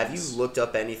those say, have albums. you looked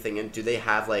up anything? And do they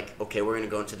have like, okay, we're gonna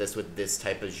go into this with this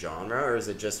type of genre, or is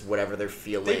it just whatever they're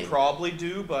feeling? They probably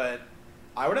do, but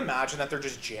I would imagine that they're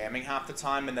just jamming half the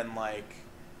time and then like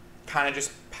kind of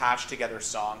just patch together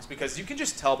songs because you can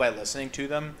just tell by listening to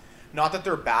them. Not that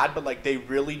they're bad, but like they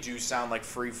really do sound like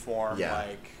free form. Yeah.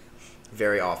 Like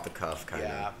Very off the cuff, kind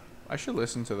yeah. of. I should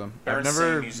listen to them. They're I've never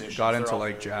insane musicians. got They're into all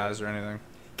like very jazz or anything.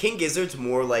 King Gizzard's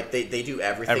more like they do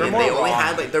everything, They're and more they only rock.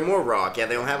 had like they're more rock. Yeah,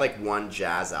 they only had like one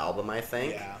jazz album, I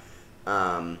think. Yeah.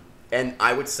 And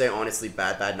I would say honestly,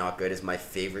 Bad Bad Not Good is my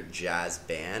favorite jazz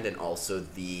band, and also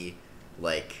the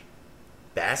like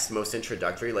best, most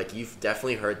introductory. Like you've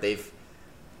definitely heard they've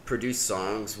produced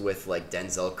songs with like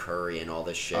Denzel Curry and all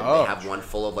this shit. Oh. They have one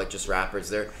full of like just rappers.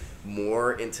 They're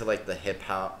more into like the hip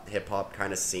hop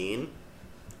kind of scene,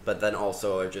 but then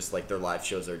also are just like their live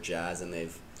shows are jazz, and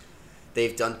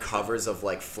they've done covers of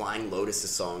like Flying Lotus'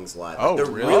 songs live. Like, Oh, they're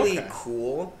really? really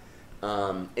cool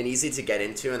and easy to get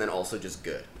into, and then also just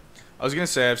good. I was gonna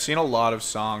say I've seen a lot of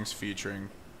songs featuring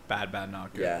Bad Bad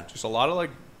Not Good. Yeah. Just a lot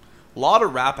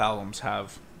of rap albums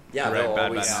have Yeah, great they'll Bad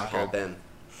always Bad Not hop Good. in.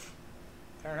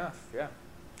 Fair enough. Yeah. I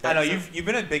That's know a- you've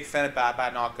been a big fan of Bad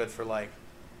Bad Not Good for like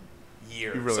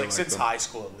years, You really like like since them. high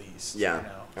school at least. Yeah, You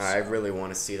know, I so. really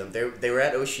want to see them. They were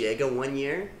at Oshiega one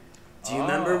year. Do you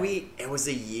remember Oh. it was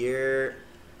a year.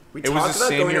 We It was talked the about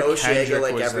same going to year Oshiega Kendrick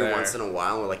like was every there. once in a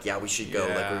while. And we're like, yeah, we should go. Like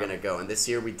Yeah. we're gonna go. And this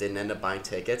year we didn't end up buying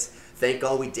tickets. Thank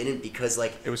God we didn't because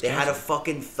like It was they had a canceled.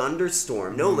 fucking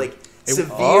thunderstorm. No, like It-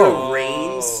 severe Oh.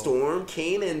 rainstorm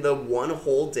came and the one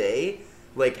whole day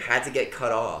like had to get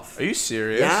cut off. Are you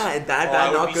serious? Yeah, and Bad Oh, I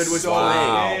Bad would Not be Good was so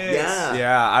playing. pissed. Yeah.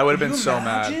 Yeah, I would have Can been you so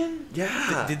mad. imagine?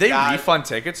 Yeah. Did they Yeah. refund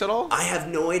tickets at all? I have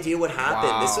no idea what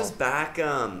happened. This Wow. was back.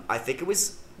 I think it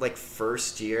was like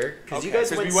first year because you Okay, guys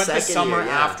 'cause went we went second the summer year.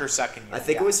 Yeah. after second year. I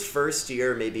think it was first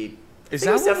year, maybe. Is I think that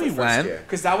it was when definitely we first went? year.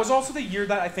 because that was also the year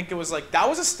that I think it was like that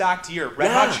was a stacked year. Red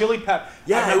Yeah. Hot Chili Peppers.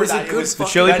 Yeah, it was a good The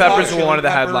fucking- Chili Red Hot Peppers were Chili one of the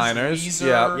Peppers, headliners. Weezer,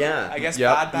 Yeah. Yeah. I guess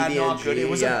Yep. Bad Bad Not Good. It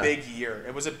was yeah. a big year.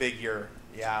 It was a big year.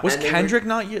 Yeah. Was And they Kendrick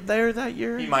not there that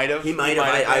year? he might have. He might have.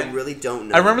 I really don't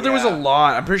know. I remember there was a Yeah.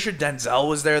 lot. I'm pretty sure Denzel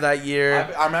was there that year.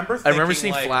 I remember. I remember thinking,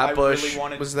 seeing like, Flatbush I really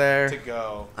wanted was there. to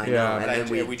go. I Yeah. know, and But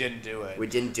then we didn't do it. we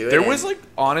didn't do it. There and was like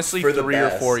honestly for the 3 or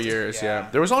 4 best. years. Yeah. Yeah.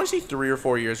 There was honestly 3 or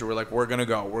 4 years where we're like, we're gonna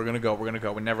go. We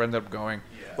never ended up going.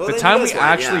 Yeah. Well, The then time you we guys went,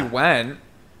 actually yeah. went,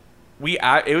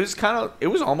 it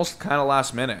was almost kind of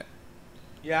last minute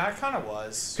Yeah, it kind of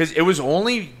was. because it was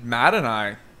only Matt and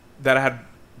I that had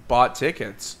bought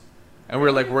tickets, and we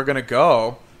were like, we're gonna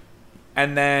go,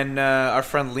 and then our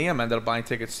friend Liam ended up buying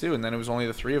tickets too, and then it was only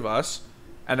the 3 of us,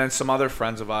 and then some other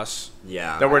friends of us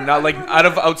Yeah. that were not like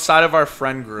outside of our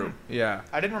friend group. Yeah,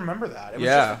 I didn't remember that. It was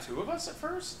Yeah. just the 2 of us at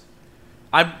first.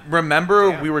 I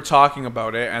remember Damn. we were talking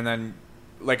about it, and then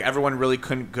like everyone really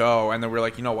couldn't go, and then we were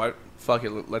like, you know what, fuck it,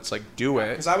 let's like do it.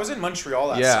 Because I was in Montreal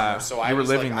that Yeah, summer, so I you were was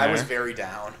living like, I was there. very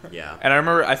down. Yeah. And I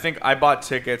remember, I think I bought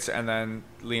tickets, and then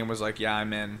Liam was like, yeah,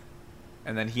 I'm in.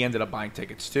 And then he ended up buying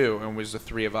tickets too, and it was the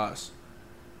 3 of us.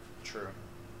 True.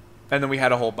 And then we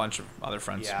had a whole bunch of other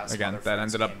friends, Yeah, some again, other that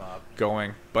friends ended up came up.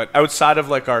 going. But outside of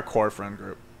like our core friend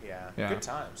group. Yeah. Yeah. Good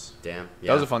times. Damn. That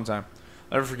Yeah. was a fun time.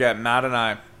 I'll never forget, Matt and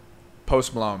I,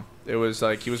 Post Malone. It was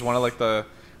like, he was one of like the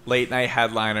late night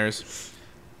headliners.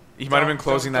 He might have been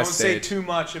closing that don't stage. Say too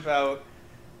much about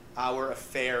our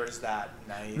affairs that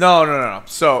night. No.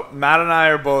 So Matt and I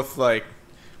are both like,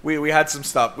 we had some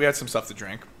stuff. We had some stuff to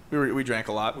drink. We drank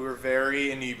a lot. We were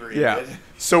very inebriated. Yeah.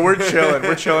 So we're chilling.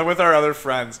 We're chilling with our other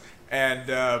friends, and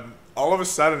all of a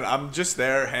sudden, I'm just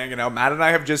there hanging out. Matt and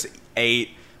I have just ate.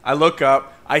 I look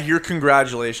up. I hear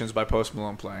 "Congratulations" by Post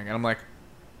Malone playing, and I'm like,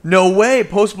 no way,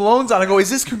 Post Malone's on. I go, is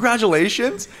this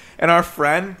congratulations? And our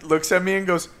friend looks at me and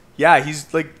goes, yeah, he's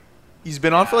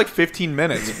been on for like 15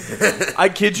 minutes. I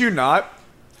kid you not.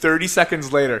 30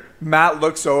 seconds later, Matt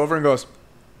looks over and goes,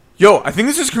 yo, I think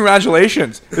this is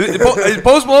congratulations.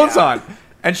 Post Malone's on.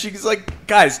 And she's like,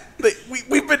 guys,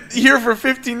 we've been here for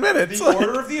 15 minutes. The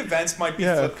order of the events might be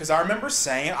flipped because I remember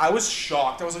saying it. I was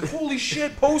shocked. I was like, holy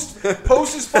shit, Post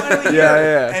is finally here.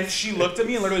 Yeah. And she looked at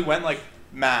me and literally went like,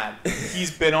 man, he's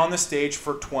been on the stage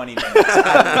for 20 minutes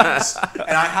at least.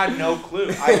 And I had no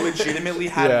clue. I legitimately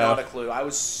had not a clue. I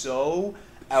was so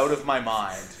out of my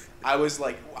mind. I was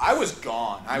like, I was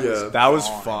gone. That was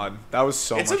fun. That was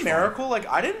so much fun. It's a miracle. Like,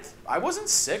 I wasn't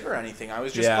sick or anything. I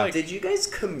was just like. Did you guys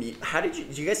commute?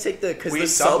 Did you guys take because the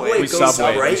subway goes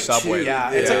right to.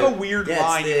 Yeah, it's like a weird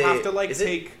line. You have to like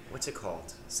take. What's it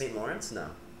called? St. Lawrence? No.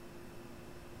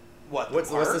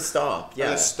 What's the stop? Yeah.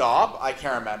 The stop? I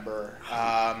can't remember.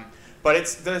 But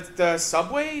it's the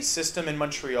subway system in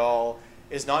Montreal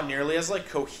is not nearly as like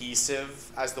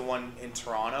cohesive as the one in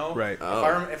Toronto. Right.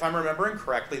 If I'm remembering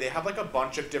correctly, they have like a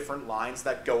bunch of different lines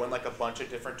that go in like a bunch of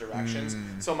different directions.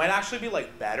 So it might actually be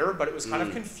like better, but it was kind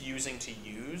of confusing to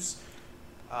use.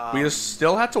 We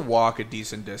still had to walk a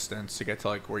decent distance to get to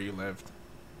like where you lived.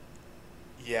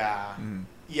 Yeah.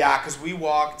 Yeah, because we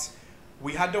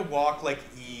had to walk like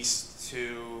east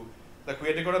to, like we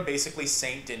had to go to basically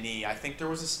Saint Denis. I think there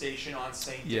was a station on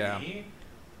Saint Denis.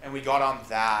 And we got on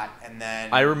that, and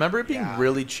then. I remember it being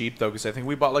really cheap though, because I think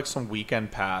we bought like some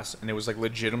weekend pass, and it was like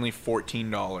legitimately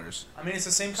 $14. I mean, it's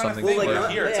the same kind of thing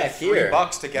here. It's like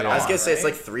 $3 to get on. I was gonna say it's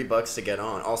like $3 to get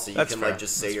on. Also, you can like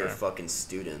just say you're a fucking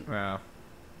student. Yeah.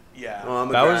 Yeah. Well, I'm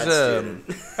a grad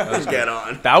student. Get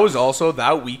on. That was also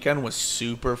that weekend was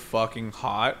super fucking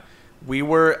hot. We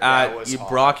were at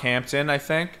Brockhampton, I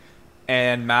think,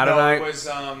 and Matt and I. It was.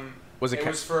 It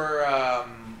was for.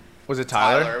 Was it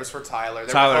Tyler? It was for Tyler.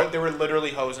 They were literally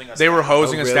hosing us. They were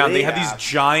hosing us down. They had Yeah. these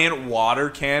giant water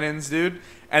cannons, dude,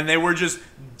 and they were just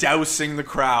dousing the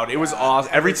crowd. It was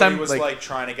awesome. Every time was like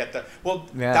trying to get the. Well,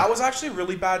 that was actually a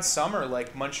really bad summer.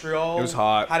 Like Montreal, it was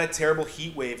hot. Had a terrible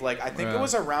heat wave. Like I think it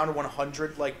was around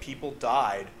 100 like people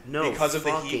died because of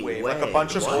the heat wave. Like a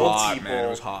bunch of old people. Man, it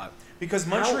was hot. Because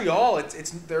Montreal,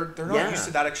 they're not used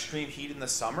to that extreme heat in the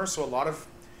summer, so a lot of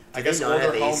I guess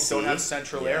older homes don't have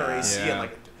central air AC and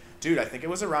like. Dude, I think it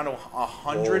was around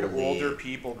 100 older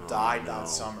people died that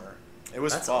summer. It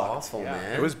was That's fucked. awful,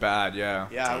 man. It was bad, yeah.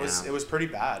 Yeah, it was pretty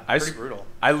bad. Pretty brutal.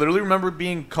 I literally remember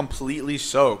being completely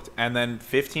soaked, and then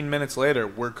 15 minutes later,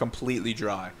 we're completely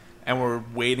dry, and we're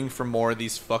waiting for more of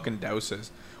these fucking douses.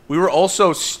 We were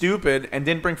also stupid and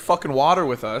didn't bring fucking water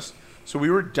with us, so we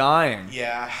were dying.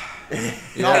 Yeah.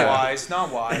 Not wise.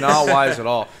 Not wise at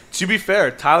all. To be fair,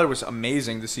 Tyler was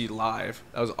amazing to see live.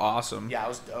 That was awesome. Yeah, it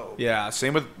was dope. Yeah,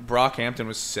 same with Brockhampton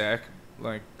was sick.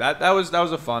 Like that was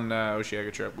a fun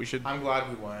Osheaga trip. I'm glad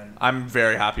we went. I'm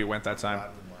very happy we went that time.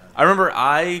 I remember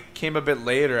I came a bit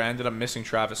later. I ended up missing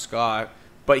Travis Scott,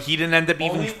 but he didn't end up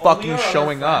even fucking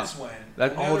showing up.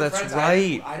 That's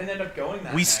right. I didn't end up going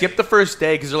that We night. skipped the first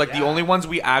day because they're like the only ones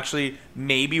we actually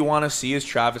maybe want to see is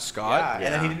Travis Scott.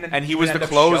 Yeah. And he was the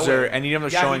closer, and he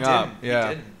ended up showing up. Yeah.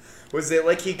 He didn't. Was it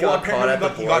like he got caught at the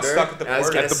border? He got stuck at the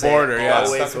border. At the border, yeah.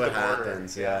 Always what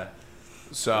happens, yeah.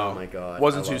 So, oh my God,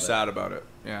 wasn't too sad about it.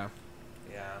 Yeah.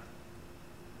 Yeah.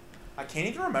 I can't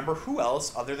even remember who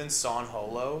else other than Son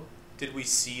Holo did we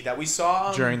see that we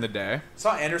saw during the day.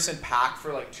 Saw Anderson .Paak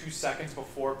for like 2 seconds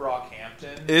before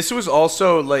Brockhampton. This was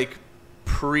also like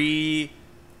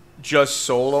just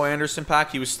solo Anderson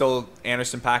 .Paak. He was still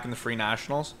Anderson .Paak in the Free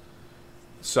Nationals.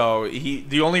 So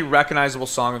the only recognizable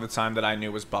song of the time that I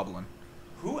knew was "Bubblin'."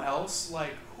 Who else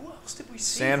did we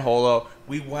see? San Holo.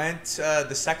 We went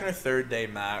the second or third day,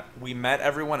 Matt. We met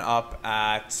everyone up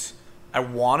at, I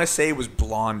want to say it was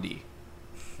Blondie.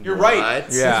 You're right.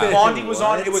 Yeah. Blondie was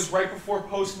on. It was right before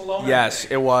Post Malone. Yes,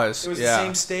 it was. It was the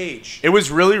same stage. It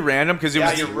was really random because it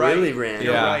was you're right. really random.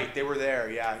 You're right. They were there.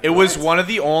 Yeah. It was one of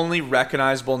the only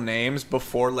recognizable names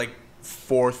before like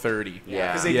 4:30. Yeah.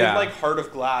 Because they did like Heart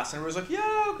of Glass, and it was like,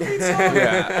 yeah, great song.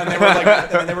 And they were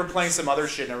like, and they were playing some other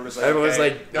shit, and everyone was like, everyone's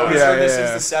like, nobody's heard this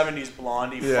since the '70s,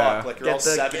 Blondie. Fuck, like you're all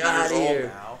 70 years old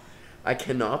now. I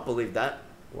cannot believe that.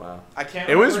 Wow. I can't.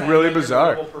 It was really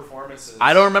bizarre. Performances.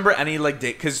 I don't remember any like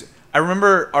date because I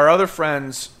remember our other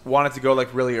friends wanted to go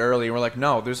like really early, and we're like,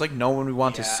 no, there's like no one we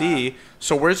want to see,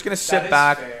 so we're just gonna sit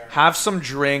back, have some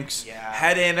drinks,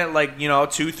 head in at like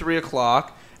 2-3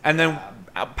 o'clock, and then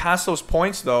past those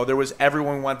points though, there was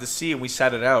everyone we wanted to see, and we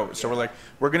set it out. So we're like,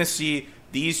 we're gonna see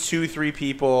these 2-3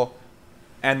 people,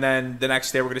 and then the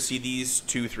next day we're gonna see these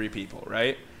 2-3 people,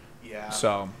 right? Yeah.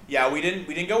 So yeah, we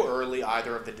didn't go early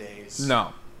either of the days.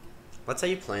 No. That's how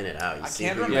you plan it out. You I see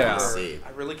can't who you remember. want to see. I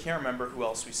really can't remember who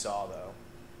else we saw though.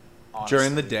 Honestly.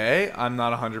 During the day, I'm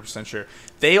not 100% sure.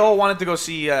 They all wanted to go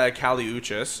see Kali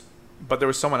Uchis, but there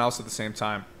was someone else at the same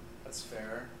time. That's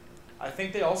fair. I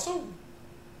think they also.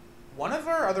 One of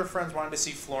our other friends wanted to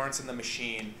see Florence and the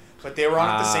Machine, but they were on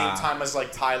at the same time as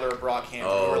like Tyler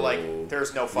Brockhampton. We were like,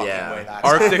 "There's no fucking way that's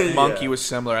Arctic Yeah. Monkey was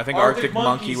similar. I think Arctic Monkey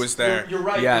Monkeys, was there. You're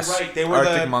right. Yes, You're right. They were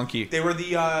Arctic the Monkey. They were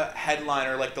the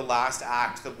headliner, like the last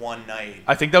act, the one night.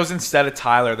 I think that was instead of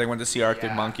Tyler. They went to see Arctic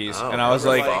Yeah. Monkeys, Oh, and I was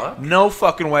what the like, fuck? "No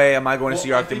fucking way am I going to see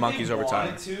Well, I Arctic think Monkeys they over Tyler."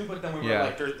 wanted to, but then we were Yeah.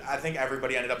 like, I think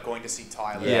everybody ended up going to see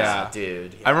Tyler. Yeah.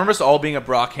 Dude. I remember us all being at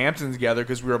Brockhampton together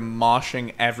because we were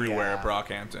moshing everywhere at Yeah.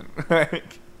 Brockhampton.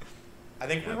 I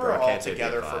think we Yeah, were all Brockhampton would be a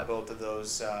together for vibe. both of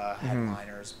those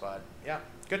headliners, but yeah,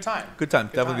 good time. Good time,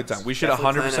 definitely good times. time. We should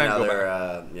Definitely 100% plan go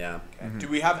another, back. yeah. Okay. Do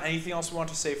we have anything else we want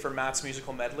to say for Matt's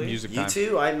musical medley? Music You time.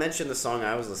 too. I mentioned the song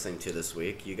I was listening to this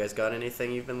week. You guys got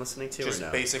anything you've been listening to Just or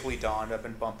no? basically Dawned Up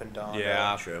and Bumpin' Dawned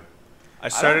Yeah. Up. True. I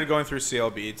started going through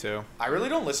CLB too. I really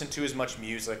don't listen to as much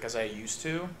music as I used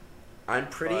to. I'm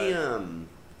pretty But-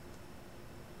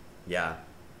 yeah,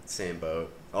 same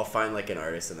boat. I'll find like an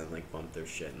artist and then like bump their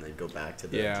shit and then go back to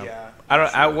the Yeah. Yeah. I don't.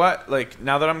 Sure. At what like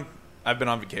now that I've been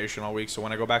on vacation all week, so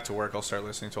when I go back to work, I'll start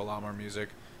listening to a lot more music.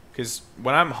 Because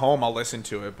when I'm home, I'll listen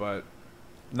to it, but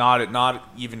not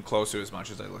even close to as much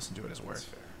as I listen to it as work. That's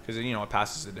fair. Because it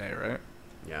passes the day, right?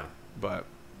 Yeah. But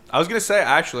I was gonna say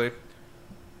actually,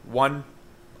 one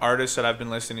artist that I've been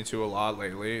listening to a lot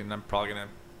lately, and I'm probably gonna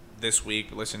this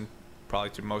week listen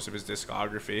probably to most of his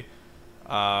discography.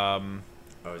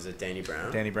 Oh, is it Danny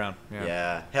Brown? Danny Brown. Yeah.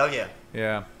 Yeah. Hell yeah.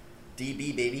 Yeah.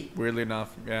 DB baby. Weirdly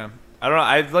enough, yeah. I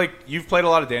don't know. You've played a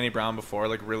lot of Danny Brown before,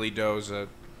 like Really Doe's a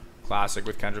classic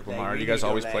with Kendrick Lamar. Do you guys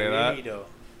always play that?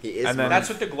 He is. And then- That's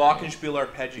with the Glockenspiel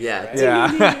arpeggio, Yeah. right?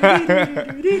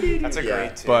 Yeah. That's a Yeah.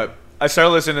 great tune. But I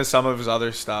started listening to some of his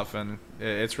other stuff, and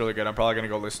it's really good. I'm probably gonna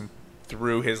go listen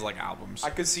through his like albums. I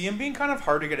could see him being kind of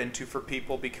hard to get into for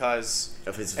people because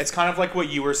of his. it's kind of like what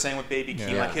you were saying with Baby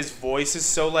Keem. Yeah. Like his voice is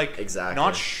so like Exactly.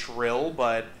 not shrill,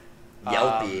 but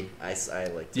Yelpy. I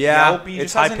like. Yeah, Yelpy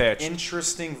it's just has high-pitched. an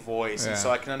interesting voice, Yeah. and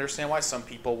so I can understand why some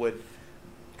people would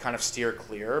kind of steer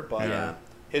clear. But Yeah.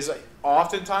 his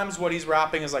oftentimes what he's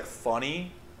rapping is like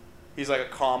funny. He's like a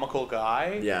comical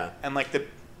guy. Yeah. And like the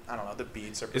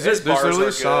beats are. Is his there- there's bars literally are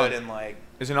a song- good and like.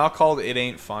 Is it not called "It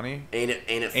Ain't Funny"? Ain't it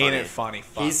funny? Ain't it funny?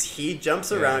 Fuck. He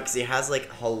jumps Yeah. around because he has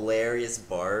like hilarious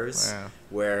bars Yeah.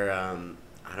 where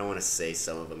I don't want to say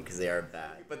some of them because they are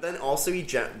bad. But then also he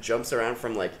jumps around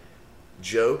from like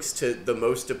jokes to the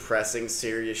most depressing,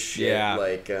 serious shit. Yeah.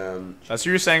 Like That's what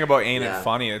you're saying about "Ain't Yeah. It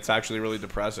Funny." It's actually really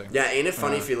depressing. yeah, ain't it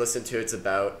funny Uh. if you listen to it? It's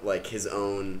about like his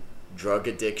own drug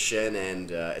addiction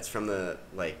and it's from the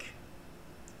like.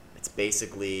 It's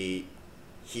basically.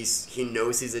 He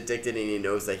knows he's addicted and he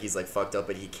knows that he's like fucked up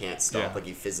but he can't stop, Yeah. like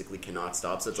he physically cannot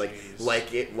stop, so it's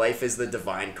Jeez. life is the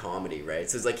divine comedy, right?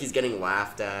 So it's like he's getting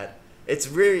laughed at. It's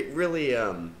really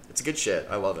it's good shit.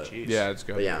 I love it. Jeez. Yeah, it's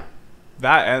good. But yeah,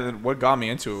 That and what got me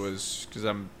into it was because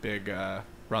I'm a big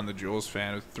Run the Jewels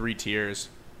fan. With 3 Tiers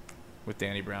with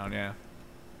Danny Brown. Yeah.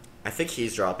 I think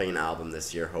he's dropping an album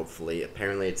this year, hopefully.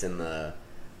 Apparently it's in the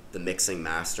mixing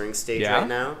mastering stage Yeah? right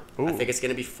now. I Ooh. think it's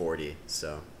gonna be 40,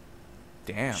 so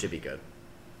Damn. should be good.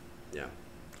 Yeah.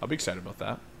 I'll be excited about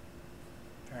that.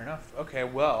 Fair enough. Okay,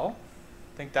 well,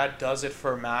 I think that does it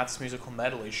for Matt's musical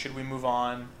medley. Should we move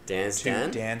on Dan's to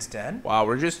Den? Dan's Den? Wow,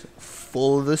 we're just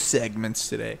full of the segments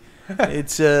today.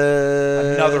 It's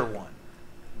Another one.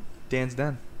 Dan's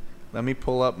Den. Let me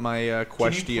pull up my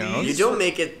questions. please- You don't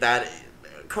make it that.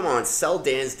 Come on, sell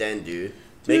Dan's Den, dude.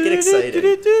 Make it exciting.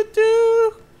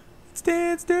 It's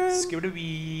Dan's Den.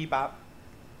 Skibidi bop.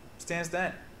 It's Dan's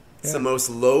Den. It's the most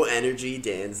low energy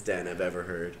Dan's Den I've ever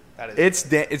heard. That is.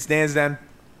 It's Dan's Den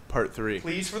Part 3.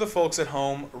 Please, for the folks at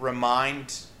home,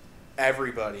 remind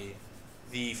everybody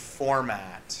the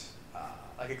format,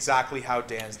 like exactly how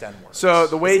Dan's Den works. So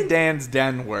the way Dan's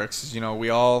Den works is, we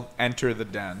all enter the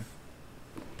den.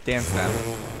 Dan's Den.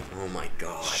 Oh my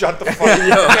god. Shut the fuck up.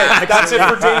 Okay, that's it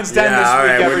for Dan's Den Yeah, this all week,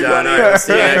 right, we're everybody. done. All right, we'll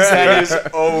see you Dan's next Den time.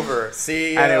 is over.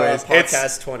 See, Anyways,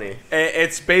 podcast 20.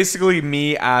 It's basically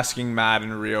me asking Matt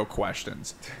and Rio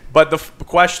questions. But the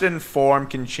question form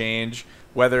can change,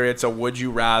 whether it's a would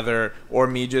you rather or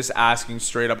me just asking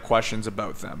straight up questions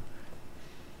about them.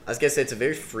 I was gonna say it's a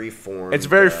very free form. It's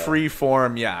very free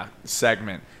form,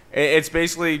 segment. It's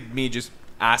basically me just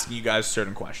asking you guys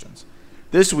certain questions.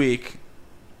 This week,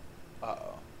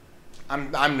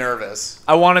 I'm nervous.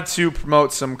 I wanted to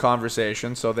promote some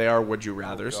conversation, so they are would you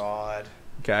rathers. God.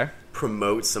 Okay.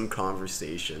 promote some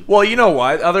conversation. Well, you know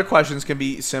what? Other questions can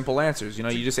be simple answers. You know,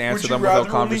 you just answer them without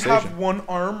conversation. Would you rather only have one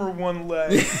arm or one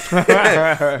leg?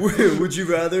 Would you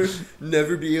rather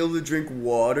never be able to drink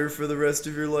water for the rest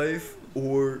of your life,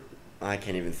 or I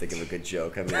can't even think of a good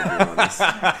joke. I'm gonna be honest.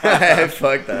 I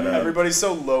fucked that up. Everybody's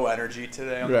so low energy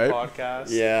today on Right. the podcast.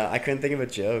 Yeah, I couldn't think of a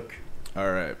joke.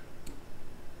 All right.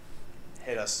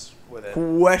 Hit us with it.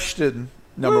 Question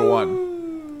number 1.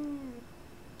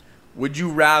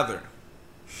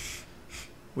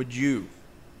 Would you,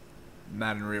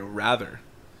 Matt and Rio, rather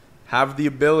have the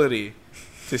ability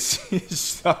to see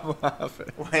stop laughing?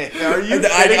 Wait, are you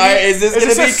kidding Is this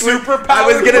gonna be superpower? I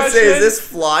was gonna say, is question? this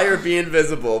fly or be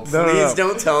invisible? Please No.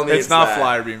 don't tell me It's not that.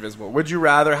 fly or be invisible. Would you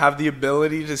rather have the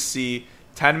ability to see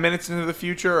 10 minutes into the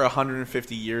future or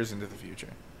 150 years into the future?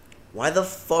 Why the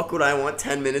fuck would I want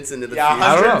 10 minutes into the Yeah, future?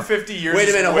 I don't know. 150 years. Wait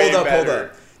a minute, is way hold better.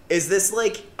 up. Is this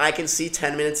like I can see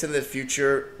 10 minutes into the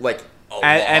future, like a lot,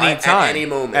 At any time. at any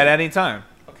moment? At any time.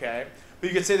 Okay, but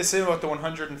you could say the same about the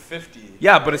 150.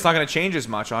 Yeah, right? but it's not going to change as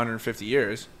much 150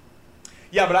 years.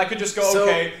 Yeah, but I could just go, So-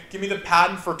 okay, give me the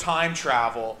patent for time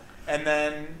travel, and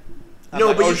then. I'm No,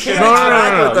 like, but oh, you shit, can't No, no, I- no,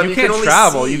 interact no, with them. you can't only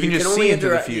travel. see. You can just only see into the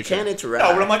interact- You future. can't interact.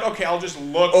 No, but I'm like, okay, I'll just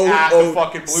look at the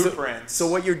fucking blueprints. So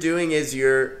what you're doing is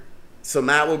so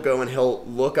Matt will go and he'll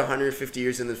look 150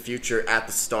 years in the future at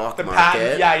the stock The market.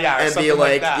 patent- yeah, or and be something like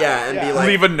like, that. yeah, and be Yeah. like,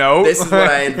 Leave a note. This is what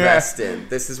I Yeah. invest in.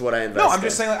 This is what I invest. No, I'm in.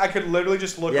 just saying, like, I could literally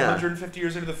just look Yeah. 150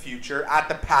 years into the future at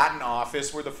the patent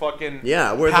office where the fucking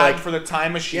Yeah, where patent like, for the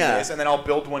time machine Yeah. is, and then I'll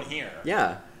build one here.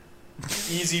 yeah.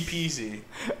 Easy peasy.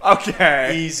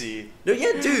 Okay. Easy. No,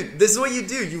 yeah, dude. This is what you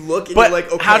do. You look and But you're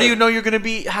like, okay. how do you know you're going to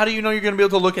be able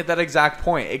to look at that exact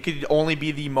point? It could only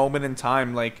be the moment in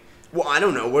time, like, Well, I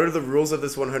don't know. What are the rules of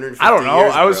this 150 I don't know.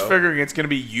 years, I was bro? figuring it's going to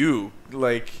be you.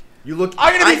 Like, You look.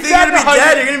 I'm gonna be I think dead you're gonna be in dead.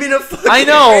 100 You're gonna be in a fucking. I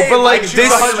know, grave. but, like, Choose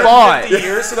this 150 spot.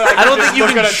 years so that I I don't just think you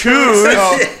look can at a choose.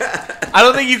 tombstone. I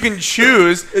don't think you can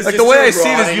choose. It's Like, the just way a I see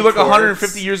it is rotting you look corpse.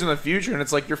 150 years in the future, and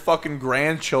it's like your fucking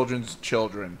grandchildren's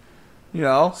children. You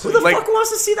know? Who the like, fuck wants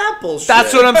to see that bullshit?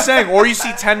 that's what I'm saying. Or you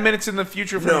see 10 minutes in the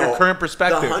future from your current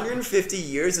perspective. The 150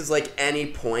 years is like any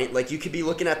point. Like you could be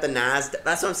looking at the Nasdaq.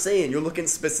 That's what I'm saying. You're looking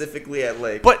specifically at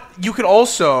like. But you could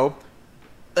also,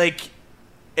 like,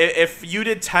 if you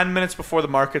did 10 minutes before the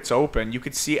markets open, you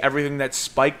could see everything that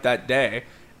spiked that day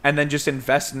and then just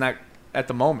invest in that at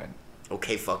the moment.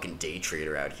 Okay, fucking day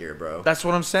trader out here, bro. That's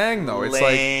what I'm saying, though. It's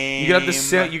like you could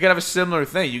have you could have a similar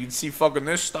thing. You can see fucking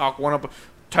this stock went up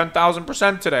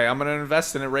 10,000% today. I'm gonna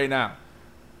invest in it right now.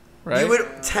 Right? You would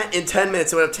in 10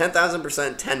 minutes. It would have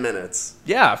 10,000% 10 minutes.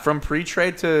 Yeah, from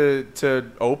pre-trade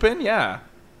to open. Yeah,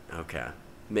 Okay,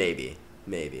 maybe.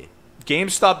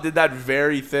 GameStop did that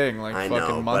very thing like I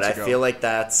fucking know, months but ago. I feel like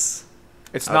that's.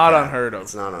 It's not okay. unheard of.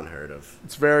 It's not unheard of.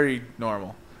 It's very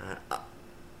normal.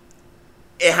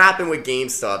 It happened with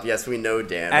GameStop. Yes, we know,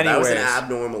 Dan. But that was an Anyways.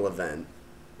 abnormal event.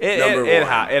 It Number one.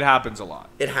 it happens a lot.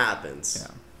 It happens.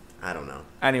 Yeah. I don't know.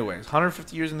 Anyways,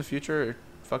 150 years in the future, or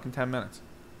fucking 10 minutes.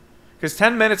 Because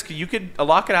 10 minutes, a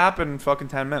lot could happen in fucking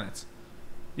 10 minutes.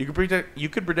 You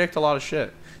could predict a lot of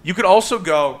shit. You could also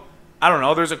go, I don't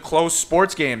know, there's a close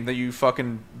sports game that you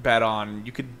fucking bet on.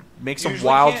 You could make some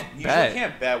wild bet. Usually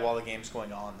can't bet while the game's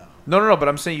going on, though. No, but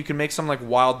I'm saying you can make some like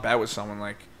wild bet with someone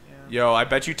like, yo, I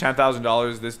bet you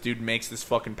 $10,000 this dude makes this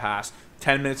fucking pass.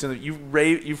 10 minutes in the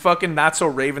you fucking not so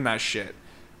Raven that shit.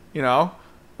 You know?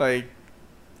 Like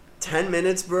 10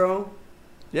 minutes, bro.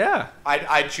 yeah.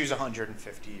 I'd choose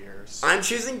 150 years. I'm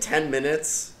choosing 10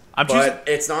 minutes. I'm but choosing-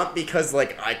 it's not because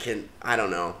like I don't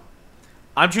know.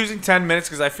 I'm choosing 10 minutes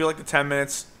because I feel like the 10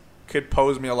 minutes could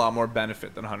pose me a lot more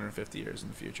benefit than 150 years in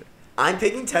the future. I'm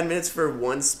picking 10 minutes for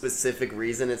one specific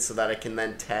reason. It's so that I can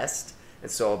then test.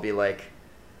 And so I'll be like,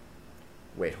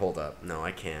 wait, hold up. No,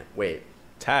 I can't. Wait.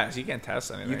 Test. You can't test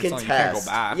anything. You It's can not test. like you can't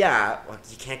go back. Yeah. Well,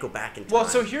 you can't go back in time. Well,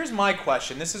 so here's my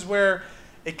question. This is where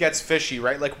it gets fishy,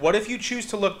 right? Like, what if you choose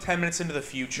to look 10 minutes into the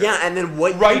future? Yeah, and then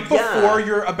what? Right yeah. before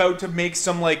you're about to make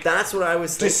some, like, That's what I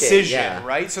was thinking. decision, yeah.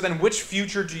 right? So then which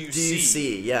future do you Do see? you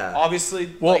see? Yeah.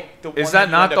 Obviously, Well, like, the one is that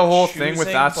you not end the up whole thing with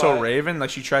choosing, That's So but- Raven?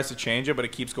 Like she tries to change it, but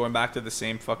it keeps going back to the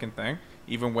same fucking thing,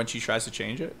 even when she tries to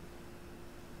change it.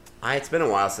 It's been a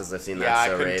while since I've seen Yeah, that. I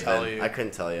So couldn't Raven. tell you. I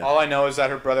couldn't tell you. All I know is that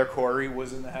her brother Corey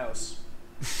was in the house.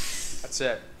 That's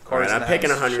it. All Corey's right, in I'm the picking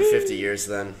house. 150 years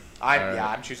then.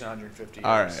 I'm choosing 150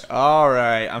 years. All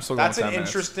right. I'm still going That's with an 10 minutes.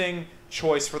 interesting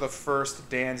choice for the first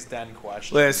Dan's Den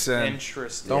question. Listen.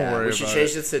 Interesting. Don't yeah, worry we should about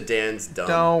change it. this to Dan's dumb.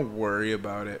 Don't worry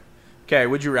about it. Okay,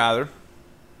 would you rather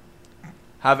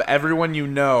have everyone you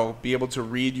know be able to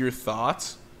read your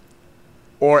thoughts,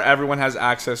 or everyone has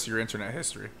access to your internet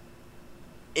history?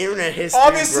 Internet history,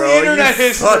 Obviously, bro. internet Are you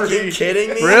history. fucking kidding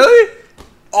me? Really?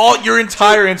 All your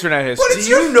entire internet history. But Do it's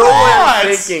you your know what I'm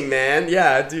thoughts. thinking, man?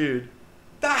 Yeah, dude.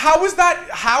 How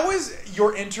is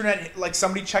your internet, like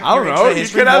somebody checking I your don't know. internet You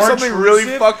history could have more something really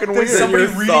intrusive fucking than weird. somebody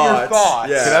Your reading thoughts. your thoughts?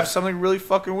 Yeah. Could have something really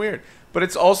fucking weird. But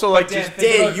it's also like Dan, just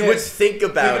think Dan, about you would this. think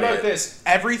about Think about it. this.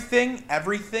 Everything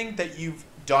that you've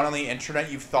done on the internet,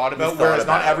 you've thought about. thought whereas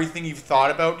about. not everything you've thought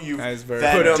about, you've That is very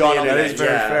then Put on the done on the internet, that is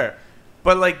very yeah. fair.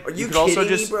 But like, Are you could also kidding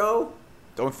just me, bro?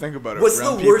 don't think about it. What's the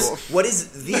around worst? people. What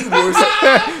is the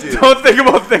worst? Dude. Don't think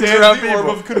about things Dan's around the orb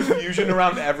people. of confusion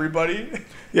around everybody.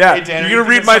 Yeah, Hey, Dan, are you're you gonna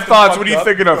read thinking my something thoughts. What are you fucked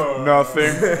thinking up? of?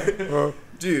 Nothing.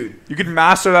 Dude, You can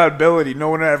master that ability. No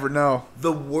one will ever know.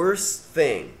 the worst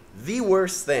thing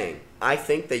I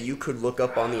think that you could look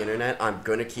up on the internet, I'm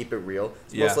gonna keep it real,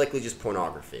 it's Yeah. most likely just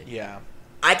pornography. Yeah.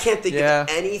 I can't think Yeah. of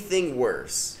anything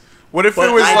worse. What if But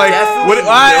it was I like? definitely What, know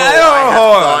I I don't have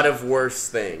hold on. thought of worse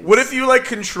things. What if you like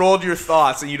controlled your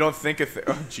thoughts and you don't think of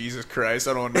oh Jesus Christ,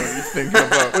 I don't know what you're thinking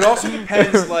about. It also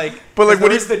depends, like, But, like, what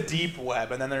there's is- the deep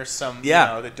web, and then there's some,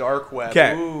 Yeah. the dark web.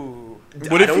 'Kay. Ooh.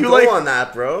 What I if don't you go like on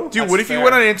that, bro? Dude, That's what if you fair.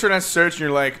 went on an internet search and you're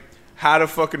like how to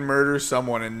fucking murder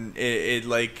someone and it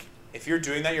like If you're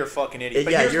doing that, you're a fucking idiot.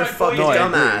 But Yeah, here's you're my a fucking point. No, I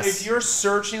agree. dumbass. If you're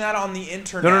searching that on the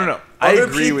internet, No. I Other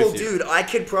agree people, with you. dude, I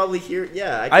could probably hear.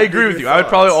 Yeah, I could agree hear with your you. I would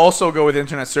probably thoughts. also go with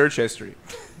internet search history.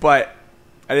 But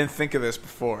I didn't think of this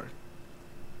before.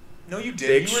 No, you did.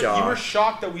 Big You were shock.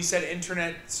 shocked that we said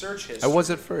internet search history. I was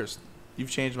at first.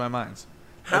 You've changed my minds.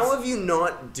 How have you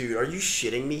not, dude? Are you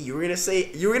shitting me? You were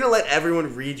gonna let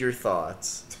everyone read your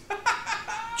thoughts.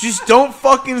 Just don't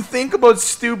fucking think about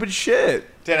stupid shit.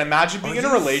 Dan, imagine being Are in a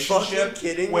you relationship fucking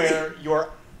kidding me? where your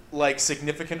like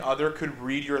significant other could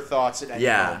read your thoughts at any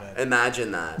Yeah, moment.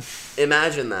 imagine that.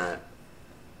 Imagine that.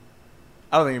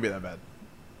 I don't think it'd be that bad.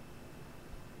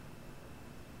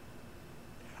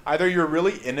 Either you're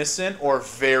really innocent or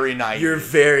very naive. You're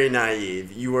very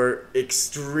naive. You are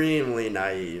extremely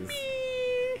naive.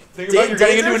 Think about you're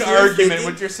getting into an Dan's here argument thinking-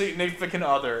 with your significant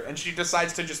other, and she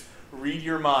decides to just read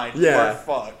your mind. Yeah. You are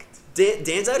fucked.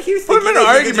 Dan's out here Put thinking him in that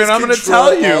an he can argument, just I'm gonna control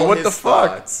tell you, all what his the fuck?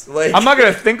 thoughts. Like, I'm not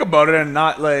gonna think about it and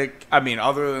not like I mean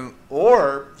other than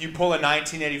Or you pull a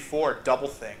 1984 double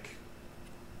think.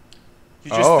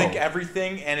 You just Oh. think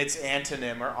everything and its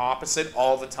antonym or opposite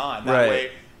all the time. That Right.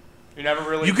 way, you never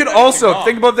really. you do could anything also wrong.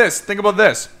 think about this. Think about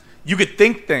this. You could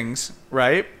think things,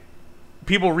 right?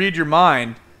 People read your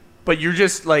mind, but you're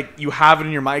just like you have it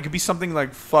in your mind. It could be something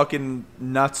like fucking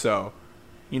nutso,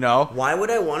 you know? Why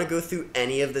would I want to go through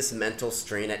any of this mental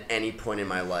strain at any point in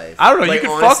my life? I don't know, you Like, could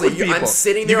fuck honestly, with I'm people.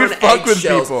 sitting You there could on fuck with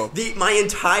eggshells. people. My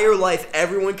entire life,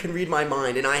 everyone can read my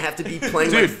mind, and I have to be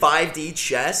playing like Dude. 5D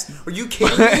chess. Are you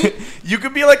kidding me? You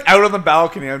could be like out on the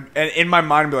balcony and in my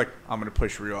mind be like, I'm gonna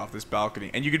push Rio off this balcony,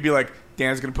 and you could be like,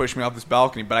 Dan's gonna push me off this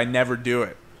balcony, but I never do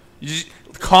it. You just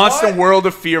constant What? world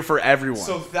of fear for everyone.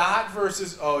 So that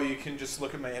versus you can just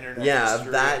look at my internet. Yeah,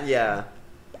 history. yeah.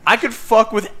 I could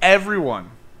fuck with everyone.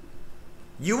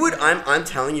 You would. I'm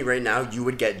telling you right now, you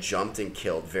would get jumped and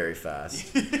killed very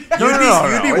fast. No, You'd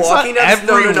no. be It's walking not down.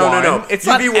 No. everyone. It's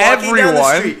you'd not be walking down the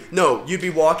everyone. street. No, you'd be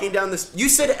walking down this. You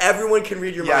said everyone can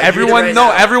read your Yeah, mind. You did Everyone, right no,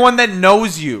 now. everyone that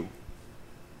knows you.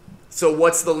 So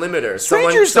what's the limiter?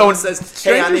 Strangers someone don't- says,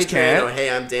 "Hey, I'm strangers Adriano. can't. Hey,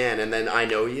 I'm Dan," and then I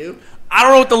know you. I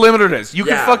don't know what the limiter is. You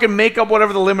Yeah. can fucking make up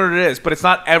whatever the limiter is, but it's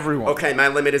not everyone. Okay, my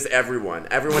limit is everyone.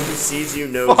 Everyone who sees you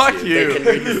knows Fuck you. you. They can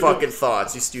read your fucking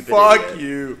thoughts. You stupid Fuck idiot.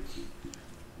 you.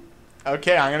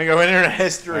 Okay, I'm gonna go internet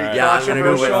history. Alright. Yeah, I'm gonna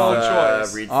go with Controversial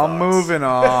choice. read I'm thoughts. moving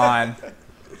on.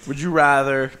 Would you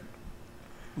rather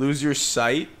lose your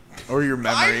sight or your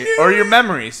memory knew or your it!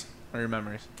 memories or your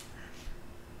memories?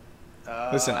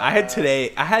 Listen, I had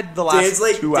the last Dan's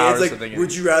like, 2 hours Dan's of like, thinking.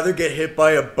 would you rather get hit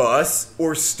by a bus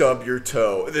or stub your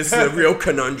toe? This is a real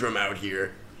conundrum out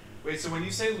here. Wait, so when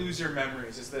you say lose your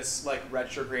memories, is this like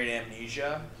retrograde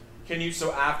amnesia?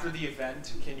 So after the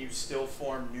event, can you still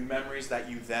form new memories that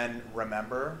you then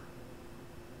remember?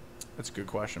 That's a good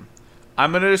question.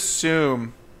 I'm gonna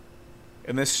assume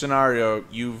in this scenario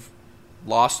you've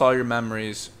lost all your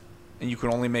memories and you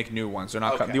can only make new ones. They're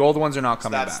not Okay. the old ones are not So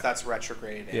coming that's back. that's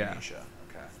retrograde Yeah. amnesia.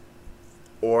 Okay.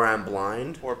 Or I'm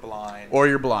blind. Or blind. Or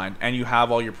you're blind and you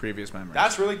have all your previous memories.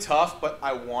 That's really tough, but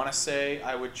I want to say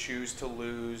I would choose to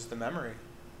lose the memory.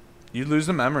 You'd lose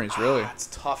the memories, really. It's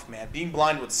tough, man. Being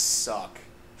blind would suck.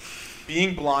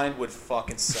 Being blind would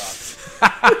fucking suck.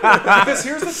 Because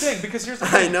here's the thing.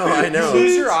 I know. You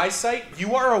lose your eyesight,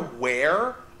 you are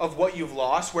aware of what you've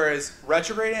lost, whereas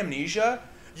retrograde amnesia,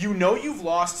 you know you've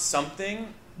lost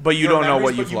something, But you your don't know memories,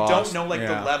 what but you've you lost. don't know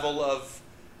Yeah. the level of,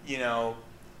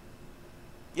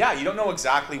 yeah, you don't know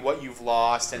exactly what you've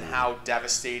lost and how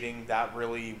devastating that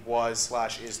really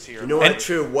was/is to your You know life. what?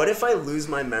 True. What if I lose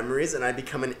my memories and I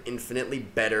become an infinitely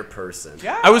better person?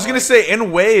 Yeah, I was gonna like- say,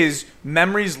 in ways,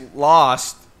 memories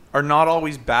lost are not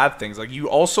always bad things. Like, you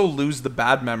also lose the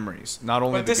bad memories, not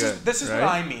only But the this good. is this is right? what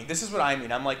I mean. This is what I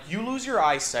mean. I'm like, you lose your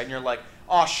eyesight, and you're like,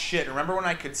 oh shit. Remember when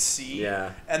I could see?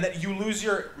 Yeah. And then you lose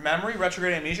your memory,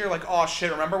 retrograde amnesia. You're like, oh shit.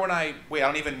 Remember when I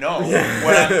don't even know Yeah.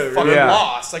 when I'm fucking Yeah.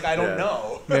 lost. Like I don't Yeah.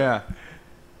 know. Yeah.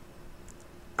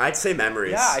 I'd say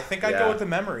memories. Yeah, I think I'd go with the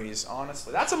memories.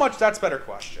 Honestly, that's a better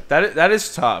question. That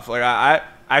is tough. Like,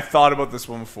 I thought about this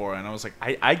one before, and I was like,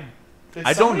 I Did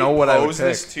don't know somebody what I would pose pick.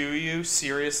 this to you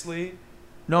seriously?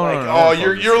 No, like, no, no, oh,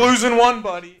 no, you're losing one,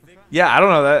 buddy. Yeah, I don't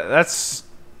know. That's.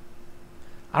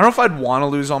 I don't know if I'd want to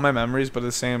lose all my memories, but at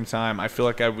the same time, I feel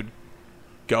like I would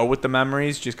go with the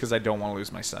memories just because I don't want to lose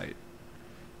my sight.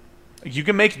 Like, you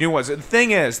can make new ones. The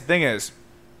thing is,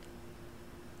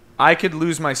 I could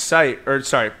lose my sight,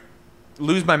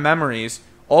 lose my memories.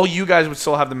 All you guys would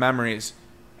still have the memories,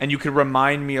 and you could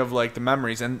remind me of like the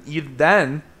memories, and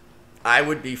then I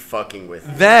would be fucking with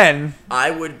you. then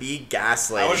I would be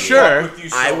gaslighting I would you. Sure. fuck with you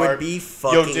so I would hard. be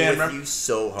fucking Dan, with remember- you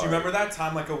so hard. Do you remember that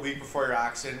time, like a week before your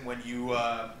accident, when you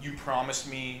promised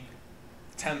me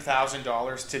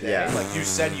 $10,000 today? Yeah. Like you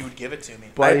said you would give it to me.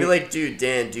 But- I'd be like, dude,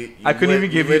 Dan, dude. I couldn't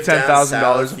even give you lived down $10,000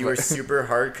 south, You were super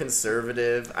hard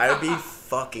conservative. I would be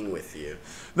fucking with you.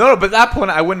 no, but at that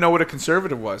point I wouldn't know what a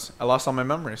conservative was. I lost all my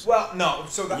memories. Well, no.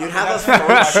 So that, You'd have a that's my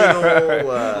question. functional.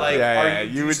 Like, Yeah, are yeah, you,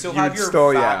 you do you would- still you have would your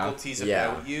still, yeah. faculties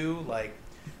Yeah. about you? Like,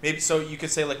 maybe so you could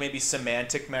say like maybe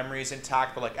semantic memories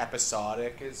intact, but like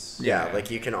episodic is. Yeah, Yeah.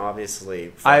 like you can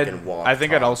obviously fucking walk. I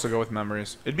think I'd talk. also go with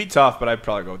memories. It'd be tough, but I'd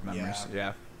probably go with memories. Yeah.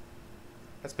 Yeah.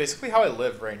 That's basically how I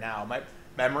live right now. My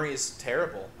memory is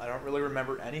terrible. I don't really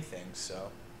remember anything,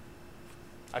 so.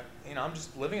 I'm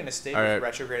just living in a state All of right.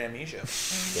 retrograde amnesia.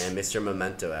 Yeah, Mr.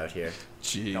 Memento out here.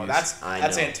 Jeez. No, that's I know.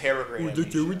 anterograde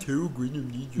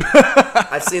amnesia.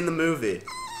 I've seen the movie.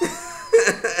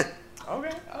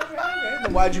 Okay.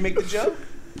 Then why'd you make the joke?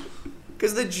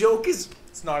 Because the joke is.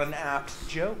 It's not an apt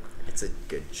joke. It's a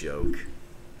good joke.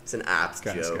 It's an apt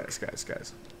joke.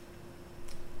 guys.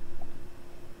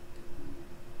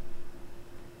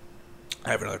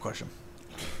 I have another question.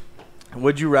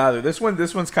 Would you rather? This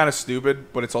one's kind of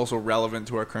stupid, but it's also relevant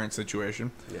to our current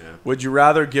situation. Yeah. Would you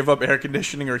rather give up air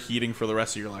conditioning or heating for the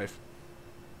rest of your life?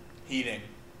 Heating.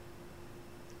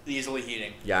 Easily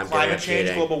heating. Yeah, I'm Climate giving up change,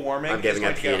 heating. global warming I'm is giving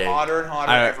going up to get heating. hotter and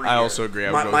hotter every year. I also agree.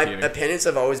 I would My, go my with heating. opinions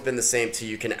have always been the same too.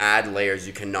 You can add layers.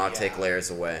 You cannot take Yeah.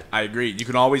 layers away. I agree. You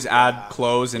can always add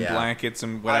clothes and Yeah. blankets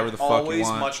and whatever I've the fuck you always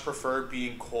want. much preferred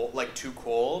being cold, like too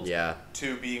cold, Yeah.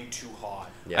 to being too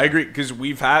hot. Yeah. I agree because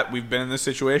we've been in this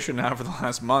situation now for the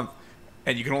last month,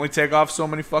 and you can only take off so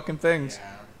many fucking things.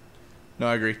 Yeah. No,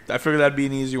 I agree. I figured that'd be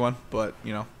an easy one, but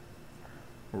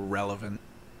relevant.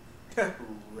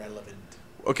 Relevant.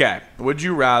 Okay, would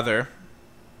you rather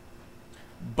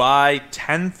buy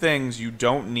 10 things you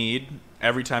don't need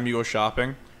every time you go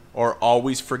shopping, or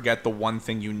always forget the one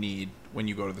thing you need when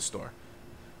you go to the store?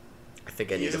 I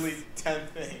think I need Easily to. 10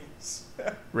 things.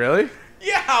 Really?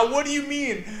 Yeah, what do you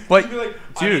mean? But, You'd be like,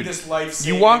 I dude, need this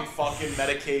life-saving you want- fucking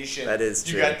medication. That is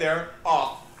You true. get there,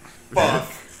 oh, fuck.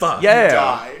 Fuck. Yeah.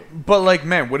 die. But like,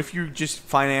 man, what if you just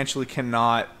financially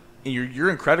cannot? You're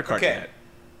in credit card Okay. debt.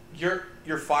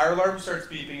 Your fire alarm starts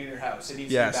beeping in your house. It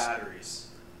needs Yes. new batteries.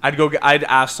 I'd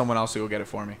ask someone else to go get it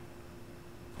for me.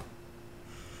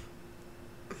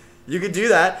 You could do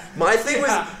that. My thing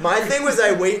Yeah. was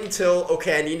I wait until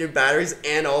I need new batteries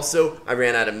and also I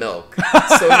ran out of milk.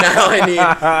 So now I need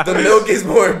the milk is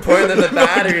more important than the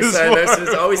batteries. is So I know, more so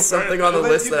there's always something on the But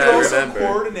then list you that can I also remember.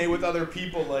 coordinate with other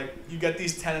people. Like you get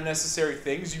these 10 unnecessary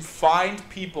things. You find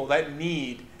people that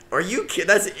need. Are you kidding?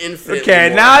 That's infinitely Okay,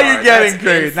 more now hard. you're getting That's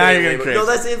crazy. Now you're infinitely getting more- crazy. No,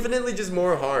 that's infinitely just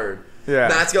more hard. Yeah.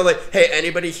 Matt's go like, hey,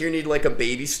 anybody here need like a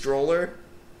baby stroller?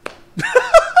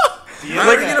 The How are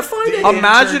you internet. gonna find The it?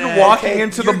 Imagine internet. walking Okay,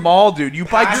 into the you're- mall, dude. You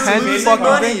buy Passive 10 You're losing fucking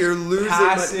money. things. You're losing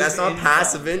Passive money. That's not income.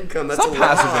 passive income. That's It's not a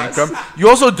passive loss. income. You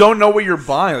also don't know what you're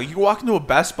buying. Like, you can walk into a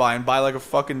Best Buy and buy like a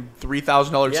fucking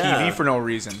 $3,000 Yeah. TV for no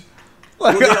reason.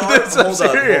 Well, Like, they are, I'm so hold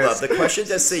up. serious. The question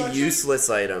does say Such a useless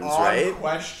items, Odd right?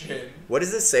 question. What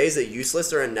does it say? Is it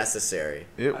useless or unnecessary?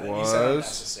 It I think you said was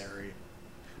unnecessary.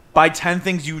 buy 10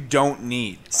 things you don't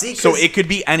need. See, So 'cause- it could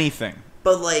be anything.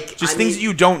 But like, Just I things mean,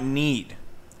 you don't need.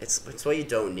 It's what you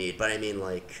don't need. But I mean,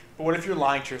 like, But what if you're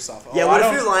lying to yourself? yeah. Oh, What I if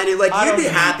don't- you're lying? Like, I you'd don't be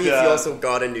need happy if the- you also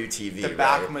got a new TV. the right?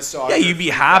 back massage. Yeah, you'd be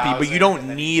happy, but you don't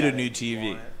 3,000, need a and then new you TV.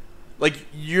 want it. Like,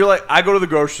 you're like, I go to the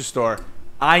grocery store.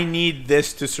 I need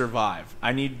this to survive.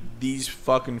 I need these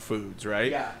fucking foods,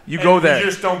 right? Yeah. You And go there. You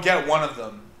just don't get one of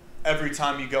them every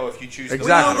time you go if you choose.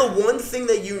 Exactly. Well, the one thing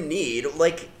that you need,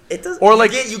 like it doesn't. Or, you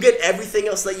like- get everything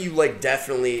else that you like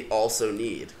definitely also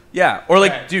need. Yeah, or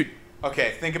like, Okay. dude.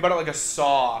 Okay, think about it like a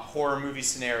Saw horror movie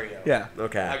scenario. Yeah.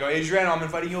 Okay. I go, Adriano, I'm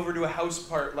inviting you over to a house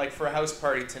part, like for a house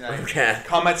party tonight. Okay.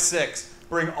 Come at 6.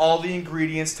 Bring all the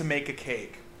ingredients to make a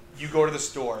cake. You go to the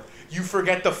store. You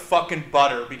forget the fucking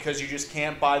butter because you just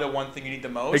can't buy the one thing you need the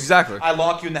most. Exactly. I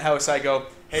lock you in the house. I go,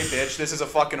 hey bitch, this is a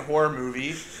fucking horror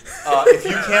movie. If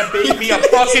you can't bake me a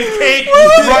fucking cake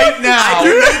right now,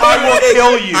 I will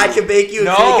kill you. I can bake you a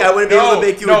No, cake. I wouldn't be able to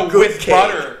make you no, a good with cake.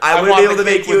 butter. I wouldn't want be able the to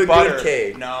make cake you a with good butter.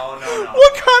 cake. No.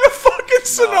 What kind of fucking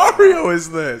scenario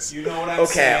is this? You know what I'm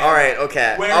Okay, saying? all right,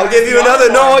 okay. Whereas I'll give you the another.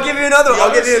 other No, one- I'll give you another. The I'll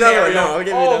other give you another. scenario, No, I'll give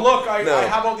you oh, another. look, I No.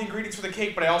 have all the ingredients for the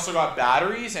cake, but I also got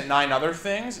batteries and 9 other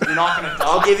things. You're not going to die.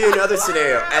 I'll give you another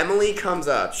scenario. Emily comes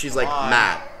up. She's like, Come on.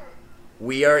 Matt,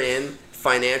 we are in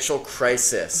financial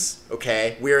crisis.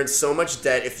 Okay, we are in so much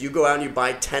debt. If you go out and you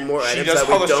buy 10 more She items does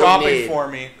that all we the don't shopping need. for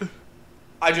me.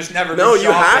 I just never No, do you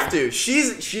shopping. have to.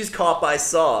 She's caught by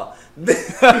Saw. The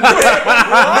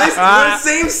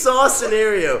same Saw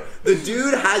scenario. The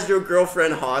dude has your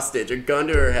girlfriend hostage, a gun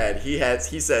to her head.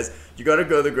 He says, you gotta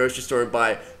go to the grocery store and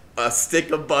buy a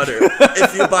stick of butter.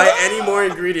 If you buy any more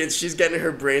ingredients, she's getting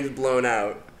her brains blown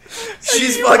out.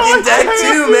 She's fucking dead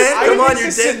too, man. I Come on, think you're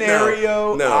the dead.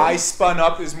 scenario No. I spun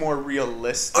up is more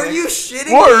realistic. Are you shitting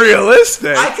More me?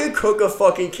 realistic. I could cook a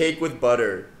fucking cake with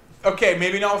butter. Okay,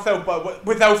 maybe not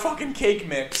without fucking cake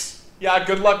mix. Yeah,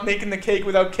 good luck making the cake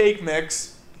without cake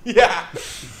mix. Yeah,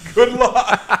 good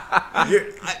luck.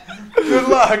 Good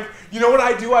luck. You know what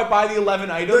I do? I buy the 11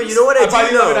 items. No, you know what I buy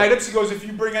do, the 11 though? items. He goes, if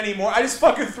you bring any more, I just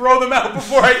fucking throw them out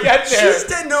before I get there. She's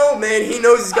dead. No, man. He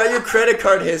knows. He's got your credit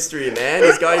card history, man.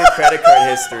 He's got your credit card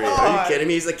history. Are you kidding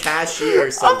me? He's a cashier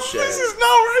or some shit. This is not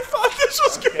where I thought this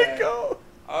was Okay. gonna go.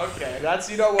 Okay,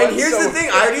 that's, you know what? And here's so the thing.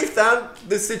 I already found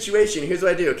the situation. Here's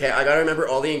what I do. Okay, I gotta remember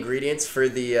all the ingredients for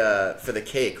the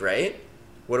cake, right?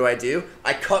 What do?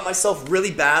 I cut myself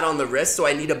really bad on the wrist, so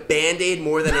I need a Band-Aid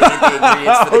more than I need the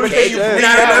ingredients for the Okay, cake. you And bleed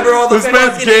I out. remember all the This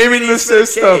man's fucking gaming the ingredients for the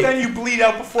system. cake. Then you bleed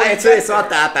out before you It's get not there.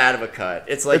 that bad of a cut.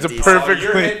 It's like It's a decent. perfect- Oh,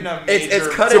 you're hitting a It's major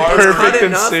cut, It's a it's perfect cut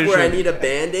enough where I incision. need a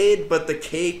Band-Aid, but the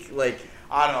cake, like,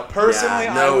 I don't know. Personally,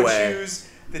 Yeah, I no would way. choose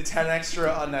the 10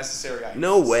 extra unnecessary items.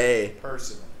 no way.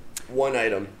 Personally. One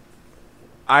item.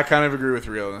 I kind of agree with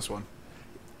Rio on this one.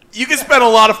 You can spend a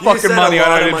lot of You fucking spend a money on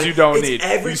lot of items money. you don't It's need.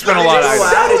 every You spend a time lot of you go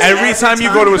items. out, it's Every every time you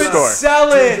time go to you a could store.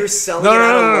 Sell Dude, it. you're selling No, it no, at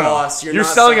no, a no, no. loss. You're not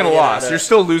selling at a it loss. at You're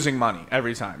still losing money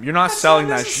every time. You're not That's selling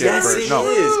not that shit Yes, for it no.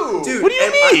 is. Dude, What do you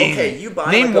and mean? Okay, you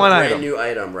buy Name like a one brand item. new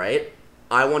item, right?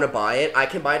 I want to buy it. I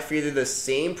can buy it for either the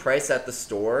same price at the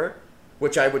store,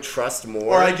 which I would trust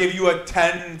more. Or I give you a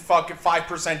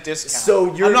 5% discount.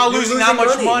 so you're I'm not you're losing that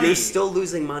much money. You're still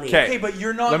losing money. 'Kay. Okay, but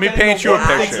you're not. Let me getting paint the you a one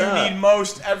thing picture. You need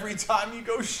most every time you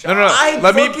go shop. No. I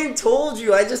Let me- fucking told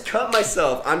you. I just cut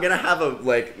myself. I'm gonna have a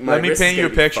like. My Let me wrist paint is you a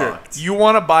gonna be picture. fucked. You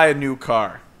want to buy a new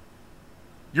car.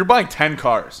 You're buying 10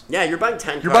 cars. Yeah, you're buying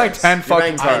 10 cars. You're buying 10 You're fucking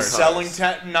buying I'm 10 cars.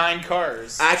 selling 9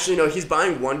 cars. Actually, no. He's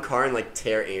buying one car and like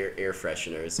tear air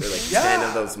fresheners or like Yeah. 10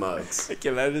 of those mugs. Okay,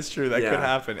 that is true. That Yeah. could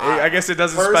happen. I- I guess it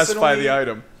doesn't specify the personally-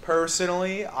 item.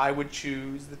 Personally, I would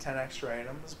choose the 10 extra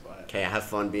items, but Okay, have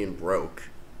fun being broke.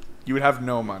 You would have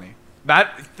no money.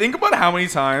 Think about how many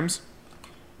times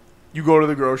you go to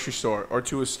the grocery store or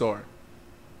to a store.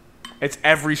 It's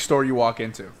every store you walk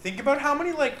into. think about how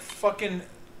many like fucking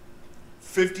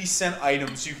 50-cent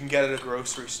items you can get at a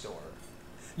grocery store.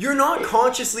 You're not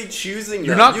consciously choosing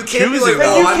You're them. not you can't choosing be like, them.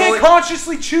 oh, you I'm can't only-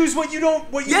 consciously choose what you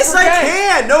Yes, forget. I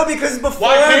can. No, because before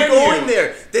Why I'm can't going you?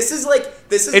 there, this is.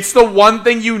 It's the one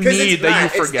thing you 'cause need it's that not. you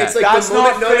It's- forget. It's like That's the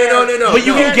moment. not No, fair. no, no, no. But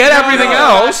you no. can get everything no,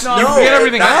 else. that's not You can fair. get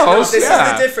everything That's not- else. This Yeah.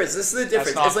 is the difference. This is the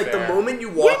difference. not It's like fair. the moment you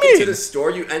What do walk you into mean? the store,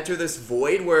 you enter this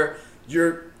void where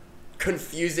you're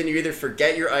confused and you either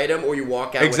forget your item or you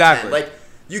walk out Exactly. with 10. Like,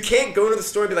 you can't go to the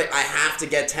store and be like, I have to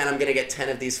get 10. I'm going to get 10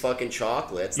 of these fucking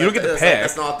chocolates. You don't get to that's pick.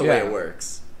 That's not the way Yeah. it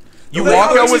works. You The way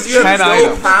walk it out works with is you have 10 no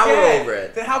items. power Forget. over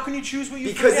it. Then how can you choose what you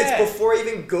Because forget? it's before I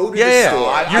even go to Yeah, the yeah.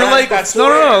 store. You're like, that's no.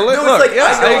 No, Look, it's like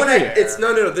yes, I know I when agree. it's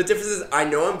no. The difference is I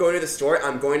know I'm going to the store.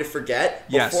 I'm going to forget.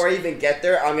 Yes. Before I even get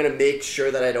there, I'm gonna make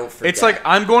sure that I don't forget. It's like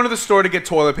I'm going to the store to get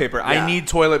toilet paper. Yeah. I need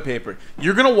toilet paper.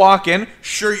 You're gonna walk in.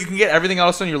 Sure, you can get everything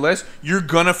else on your list. You're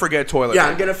gonna forget toilet yeah,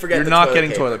 paper. I'm gonna forget. You're the not toilet getting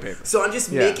paper. toilet paper. So I'm just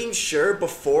Yeah. making sure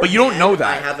before. But you don't know that.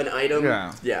 I have an item.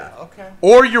 Yeah. Yeah. Okay.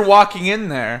 Or you're walking in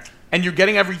there and you're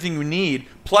getting everything you need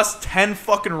plus 10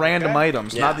 fucking random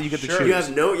items. Yeah, Not that you get to sure. choose. You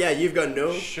have no. Yeah, you've got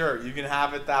no. Sure, you can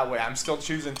have it that way. I'm still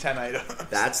choosing 10 items.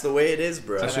 That's the way it is,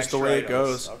 bro. That's 10 just the extra way it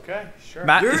items. goes. Okay, sure.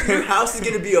 Matt- Your house is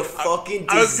gonna be a fucking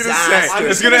I was disaster. gonna say,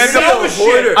 it's gonna end up a with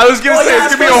hoarder. shit. I was gonna say,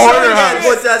 it's gonna be a hoarder house.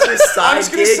 What's that? Your side I'm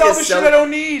just gonna gig sell is the shit selling- I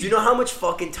don't need. Do you know how much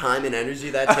fucking time and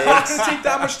energy that It's not takes? gonna take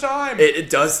that much time. It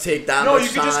does take that No, much you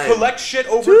time. can just collect shit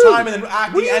over Dude, time, and then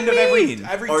at what the do end you of mean?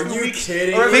 every Are 2 you weeks.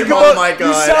 kidding or me? every about- Oh my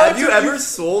god! sell Have it you to- ever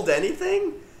sold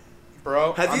anything?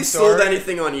 bro? Have you I'm sold sorry.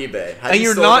 anything on eBay? Have And you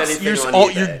you're sold not. anything You're on all,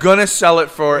 eBay? you're gonna sell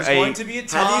it for There's going to be a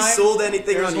time. Have you sold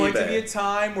anything There's on going to eBay? be a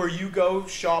time where you go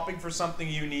shopping for something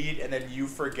you need, and then you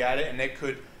forget it, and it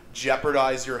could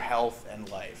jeopardize your health and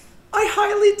life. I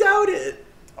highly doubt it.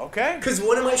 Okay. Cause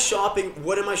what am I shopping?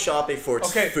 What am I shopping for? It's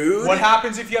Okay. food. What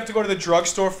happens if you have to go to the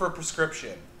drugstore for a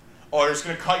prescription? Or you're just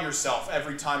gonna cut yourself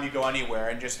every time you go anywhere,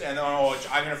 and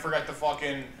I'm gonna forget the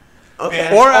fucking. Okay.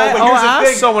 bandage. Or but I'll here's the ask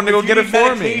thing, someone to if go you get it need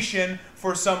for me. medication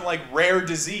for some like rare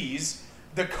disease,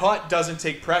 the cut doesn't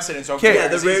take precedence over Okay. Yeah,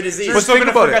 the rare disease. So you're But still think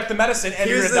gonna about forget it. the medicine, and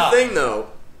Here's you're the gonna die. thing, though.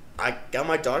 I got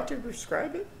my doctor to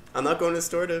prescribe it. I'm not going to the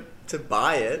store to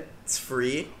buy it. It's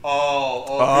free. Oh,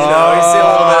 You know, you see a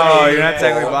little bit of a Oh, you're not loophole.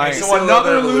 technically buying You it. see So a little another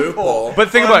bit of a loophole.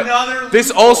 But think about Another it. This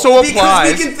loophole. also Because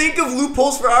applies. we can think of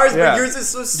loopholes for ours, Yeah. but yours is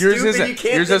so Yours stupid isn't. you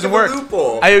can't Yours think doesn't of work. a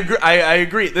loophole. I agree. I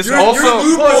agree. This Your also.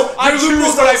 loophole, I your choose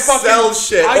loopholes what I don't fucking sell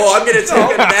shit. I I'm gonna choose-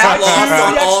 take a net I loss choose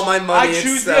on the all my money I and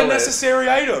choose the sell it. unnecessary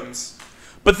items.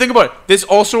 But think about it. This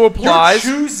also applies.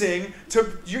 You're choosing to.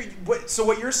 So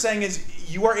what you're saying is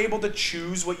you are able to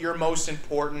choose what your most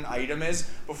important item is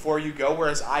before you go,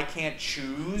 whereas I can't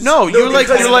choose. No, you're like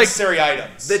because you're like unnecessary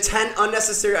items. The 10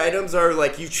 unnecessary items are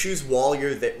like you choose while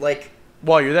you're there. Like,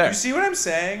 while you're there. You see what I'm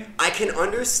saying? I can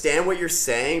understand what you're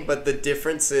saying, but the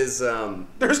difference is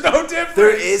There's no difference.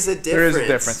 there is a difference. There is a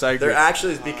difference, I agree. There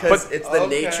actually is because But- it's the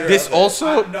Okay. nature. This of it.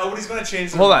 also. Nobody's gonna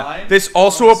change their Hold mind. on. This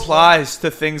also Honestly. applies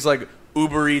to things like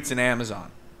Uber Eats and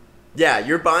Amazon. Yeah,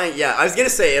 you're buying. Yeah, I was gonna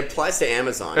say it applies to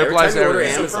Amazon. It Every applies time you to order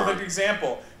everything. So Amazon. perfect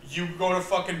example. You go to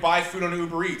fucking buy food on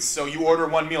Uber Eats, so you order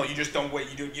one meal. You just don't wait.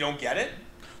 You don't get it.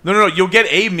 No. You'll get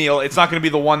a meal. It's not going to be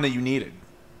the one that you needed.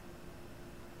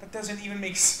 That doesn't even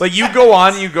make sense. Like you go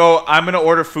on, you go. I'm going to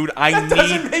order food. I That need.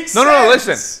 doesn't make No. sense.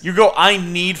 Listen. You go. I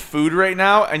need food right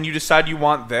now, and you decide you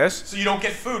want this. So you don't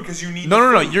get food because you need.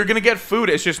 No. the food. You're going to get food.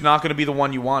 It's just not going to be the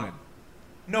one you wanted.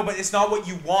 No, but it's not what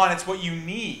you want. It's what you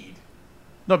need.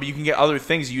 No, but you can get other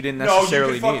things you didn't No, you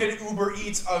necessarily can need. fucking Uber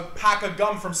Eats a pack of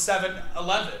gum from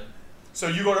 7-Eleven. So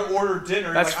you go to order dinner.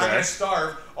 You're That's like, I'm fair. gonna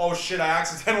starve. Oh shit! I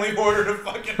accidentally ordered a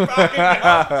fucking pack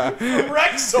of gum from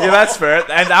Rexall. Yeah, that's fair.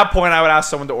 At that point, I would ask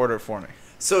someone to order it for me.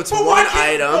 So it's But why one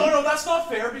can't- item. No, that's not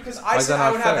fair because I Why is said that I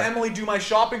not would have fair? Emily do my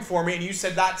shopping for me, and you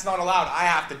said that's not allowed. I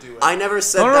have to do it. I never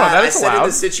said No, that. that I is said in allowed.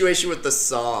 the situation with the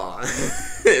saw.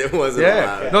 It wasn't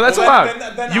Yeah. allowed. No, that's Well,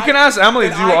 allowed. then You I- can ask Emily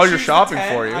to then do I all your choose the shopping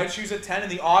 10, for you. I choose a 10,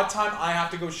 and the odd time I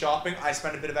have to go shopping, I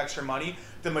spend a bit of extra money.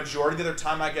 The majority of the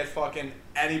time, I get fucking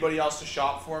anybody else to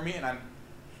shop for me, and I'm.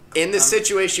 In the I'm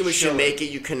situation we should chilling. make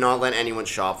it, you cannot let anyone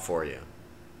shop for you.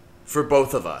 For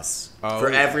both of us. Oh.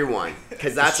 For everyone.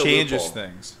 Because that's It a changes loophole.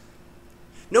 things.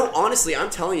 No, honestly, I'm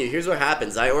telling you, here's what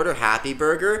happens. I order Happy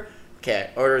Burger. Okay,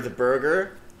 order the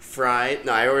burger,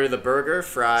 I order the burger,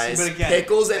 fries, See, but again,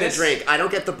 pickles, and a this- drink. I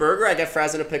don't get the burger, I get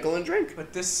fries and a pickle and drink.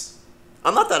 But this.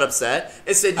 I'm not that upset.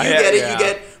 It said you I- get it, yeah. you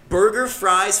get burger,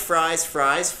 fries, fries,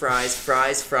 fries, fries,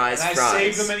 fries, fries, And I fries.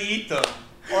 save them and eat them.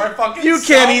 Or I fucking You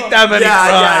sell can't eat that many yeah,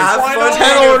 fries. yeah, have Why fun not? being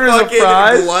 10 a orders of fucking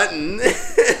fries.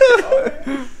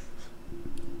 glutton.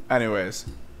 Anyways,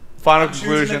 final I'm choosing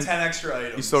conclusion. the 10 extra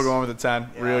items. You still going with the 10?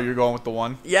 Yeah. Real, you're going with the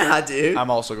 1? Yeah, dude. I'm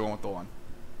also going with the 1.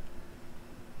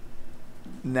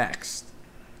 Next.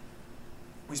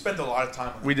 We spent a lot of time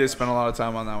on that We did spend a lot of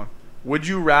time on that one. Would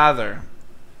you rather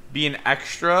be an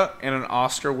extra in an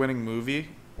Oscar-winning movie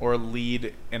or a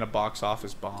lead in a box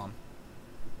office bomb?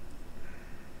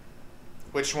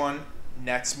 Which one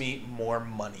nets me more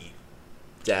money?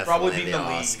 Definitely Probably being the the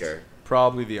lead. Oscar.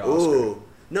 Probably the Oscar. Ooh.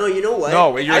 No, you know what?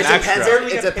 No, you're an It depends extra. on- it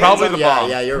depends Probably on- the yeah, bomb.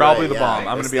 Yeah, you're Probably right. the yeah, bomb.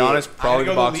 I'm it's going to be the- honest. Probably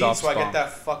the I'm gonna box go lead office so I bomb. get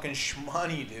that fucking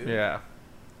shmoney, dude. Yeah.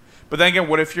 But then again,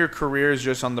 what if your career is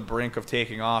just on the brink of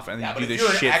taking off and Yeah, you but do if this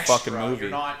you're an shit extra, fucking movie? You're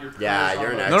not, your Yeah, career's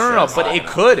you're not an like- No, extra. but it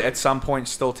could at some point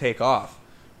still take off.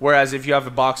 Whereas if you have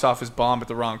a box office bomb at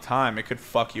the wrong time, it could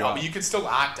fuck you No, up. but you can still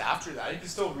act after that. You can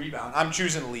still rebound. I'm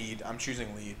choosing lead.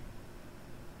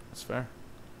 That's fair.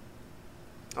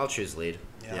 I'll choose lead.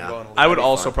 Yeah, Yeah. I'm going lead. I would be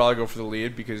also fun. probably go for the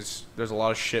lead because there's a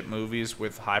lot of shit movies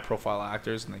with high-profile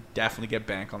actors, and they definitely get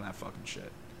bank on that fucking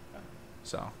shit.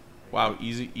 So, wow,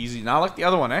 easy. Not like the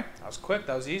other one, eh? That was quick.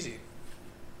 That was easy.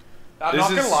 I'm This not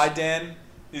gonna is- lie, Dan.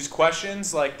 These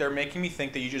questions, like, they're making me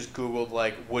think that you just Googled,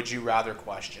 like, would you rather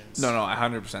questions. No, I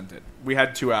 100% did. We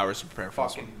had 2 hours to prepare for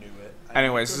this Fucking one. knew it.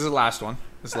 Anyways, this is the last one.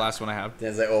 This is the last one I have.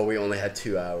 Dan's like, oh, we only had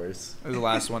 2 hours. This is the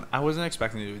last one. I wasn't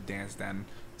expecting to do a Dan's Den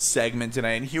segment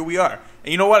today, and here we are.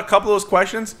 And you know what? A couple of those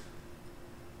questions,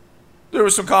 there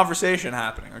was some conversation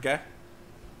happening, okay?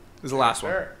 This is the last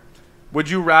one. Fair. Would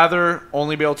you rather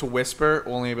only be able to whisper or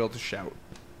only be able to shout?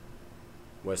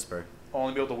 Whisper.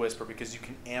 Only be able to whisper because you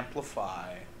can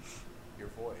amplify your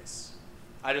voice.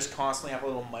 I just constantly have a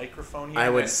little microphone here I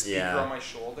and would- a speaker yeah. on my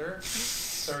shoulder.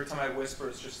 So every time I whisper,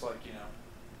 it's just like, you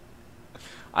know.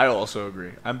 I also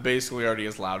agree. I'm basically already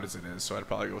as loud as it is, so I'd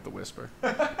probably go with the whisper.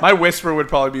 My whisper would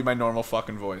probably be my normal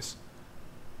fucking voice.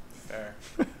 Fair.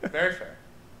 Very fair.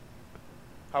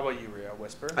 How about you, Rio?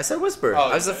 Whisper? I said whisper. Oh,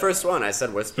 I was the okay. first one. I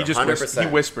said whisper. He just 100%. he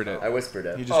whispered it. I whispered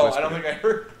it. He just Oh, whispered I don't it. think I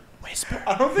heard. Whisper.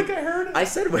 I don't think I heard it. I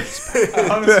said whisper.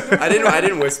 honestly- I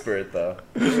didn't whisper it though.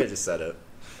 I think I just said it.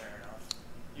 Fair enough.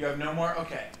 You have no more?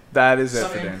 Okay. That is it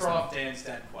Some for Dan's Den. improv Dan's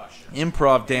Den questions.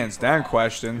 Improv Dan's Den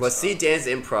questions. Let's see Dan's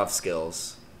improv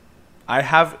skills. I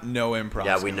have no improv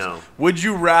Yeah, skills. we know. Would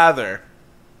you rather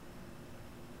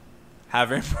have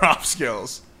improv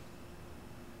skills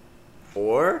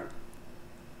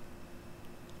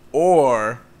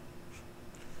Or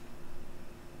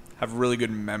have really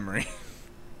good memory?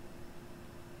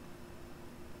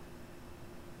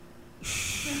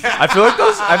 I feel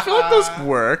like those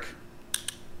work.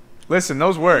 Listen,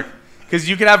 those work. Because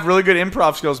you can have really good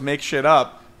improv skills, make shit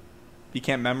up. You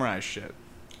can't memorize shit.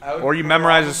 I would Or you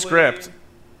memorize a probably- script.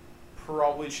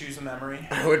 Probably choose a memory.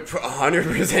 I would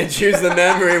 100% choose the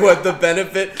memory. What the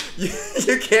benefit?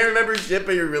 You can't remember shit,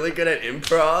 but you're really good at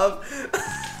improv.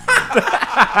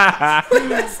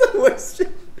 That's the worst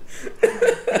shit.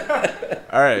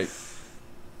 All right.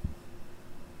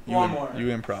 One more. You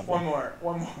improv. One more.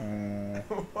 Mm.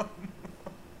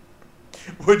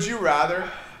 Would you rather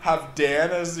have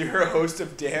Dan as your host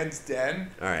of Dan's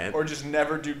Den, All right. or just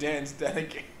never do Dan's Den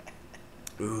again?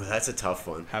 Ooh, that's a tough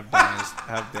one. Have Dan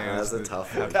That's a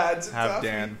tough one. That's a have toughie.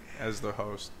 Dan as the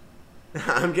host.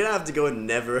 I'm gonna have to go and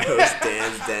never host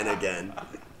Dan's Den again.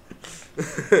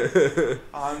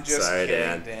 I'm just Sorry, kidding,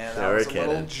 Dan. Dan. No, That we're was a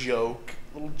little kidding. joke.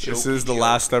 This is the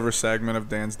last ever segment of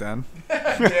Dan's Den.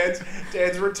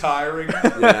 Dan's retiring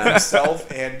Yeah.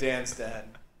 himself and Dan's Den.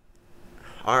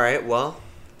 All right. Well,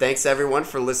 thanks everyone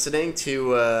for listening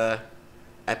to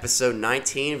episode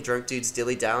 19 of Drunk Dudes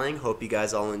Dilly Dallying. Hope you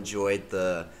guys all enjoyed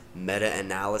the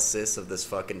meta-analysis of this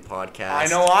fucking podcast. I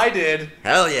know I did.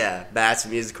 Hell yeah. Matt's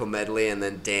musical medley and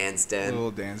then Dan's Den.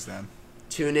 Little Dan's Den.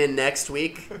 Tune in next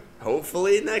week.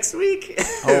 Hopefully next week.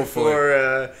 Hopefully.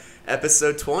 For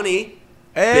episode 20.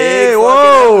 Hey, Big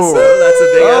whoa! fucking episode. That's a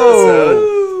big episode.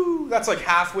 Ooh, that's like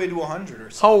halfway to 100 or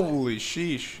something. Holy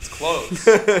sheesh. It's close.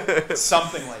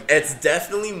 Something like that. It's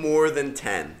definitely more than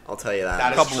 10. I'll tell you that.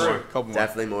 That is Couple true. more. Couple more.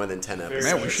 Definitely more than 10 episodes.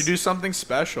 Man, we should do something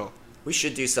special. We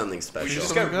should do something We special. should just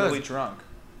something get good. really drunk.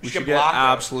 We should should get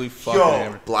blackout. absolutely fucking Yo,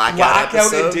 hammered. Blackout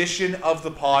episode? edition of the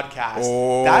podcast.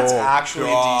 Oh, That's actually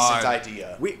God. a decent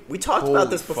idea. We talked about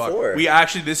this Holy fuck. before. We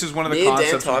actually, this is one of the Me and Dan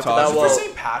concepts we talked talked about, For well-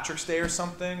 St. Patrick's Day or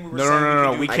something? We were No.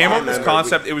 saying We could do came I up with this remember.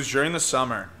 concept. It was during the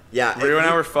summer. Yeah, Rio and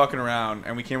I we- were fucking around,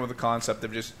 and we came up with the concept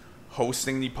of just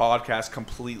hosting the podcast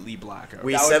completely blackout.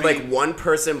 We That said would like be- one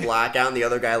person blackout and the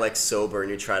other guy like sober, and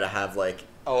you try to have like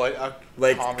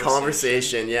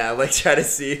conversation. Yeah, like try to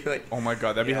see like Oh my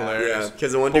god, that'd be Yeah. yeah, hilarious.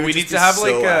 because the one But dude we would need just to be have, so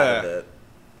like, out of it.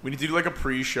 We need to do like a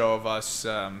pre-show of us.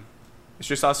 It's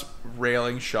just us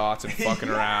railing shots and fucking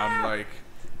Yeah. around. Like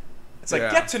It's like,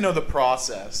 Yeah. get to know the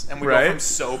process. And we Right? go from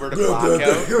sober to blackout.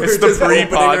 We're It's the just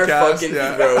opening our pre-podcast, fucking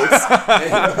yeah. throats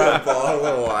and a bottle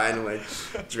of wine like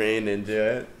drained into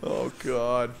it. oh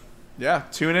god. Yeah,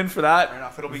 tune in for that Fair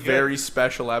enough, it'll be good. very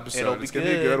special episode. It'll be It's gonna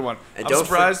be a good. good one. And I'm don't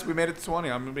surprised we made it to 20.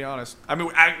 I'm gonna be honest. I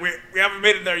mean, we haven't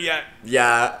made it there yet.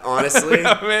 Yeah, We honestly,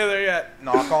 haven't made it there yet.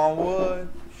 Knock on wood.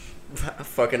 a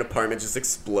fucking apartment just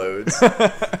explodes.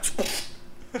 Alright.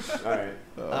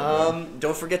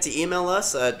 Don't forget to email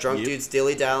us at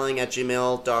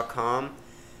drunkdudesdillydallying@gmail.com.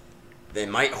 They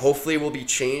might, hopefully, will be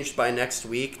changed by next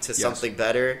week to something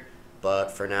better.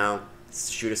 But for now,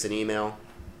 shoot us an email.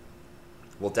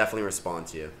 We'll definitely respond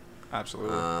to you.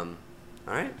 Absolutely.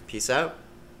 Alright, peace out.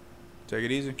 Take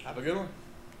it easy. Have a good one.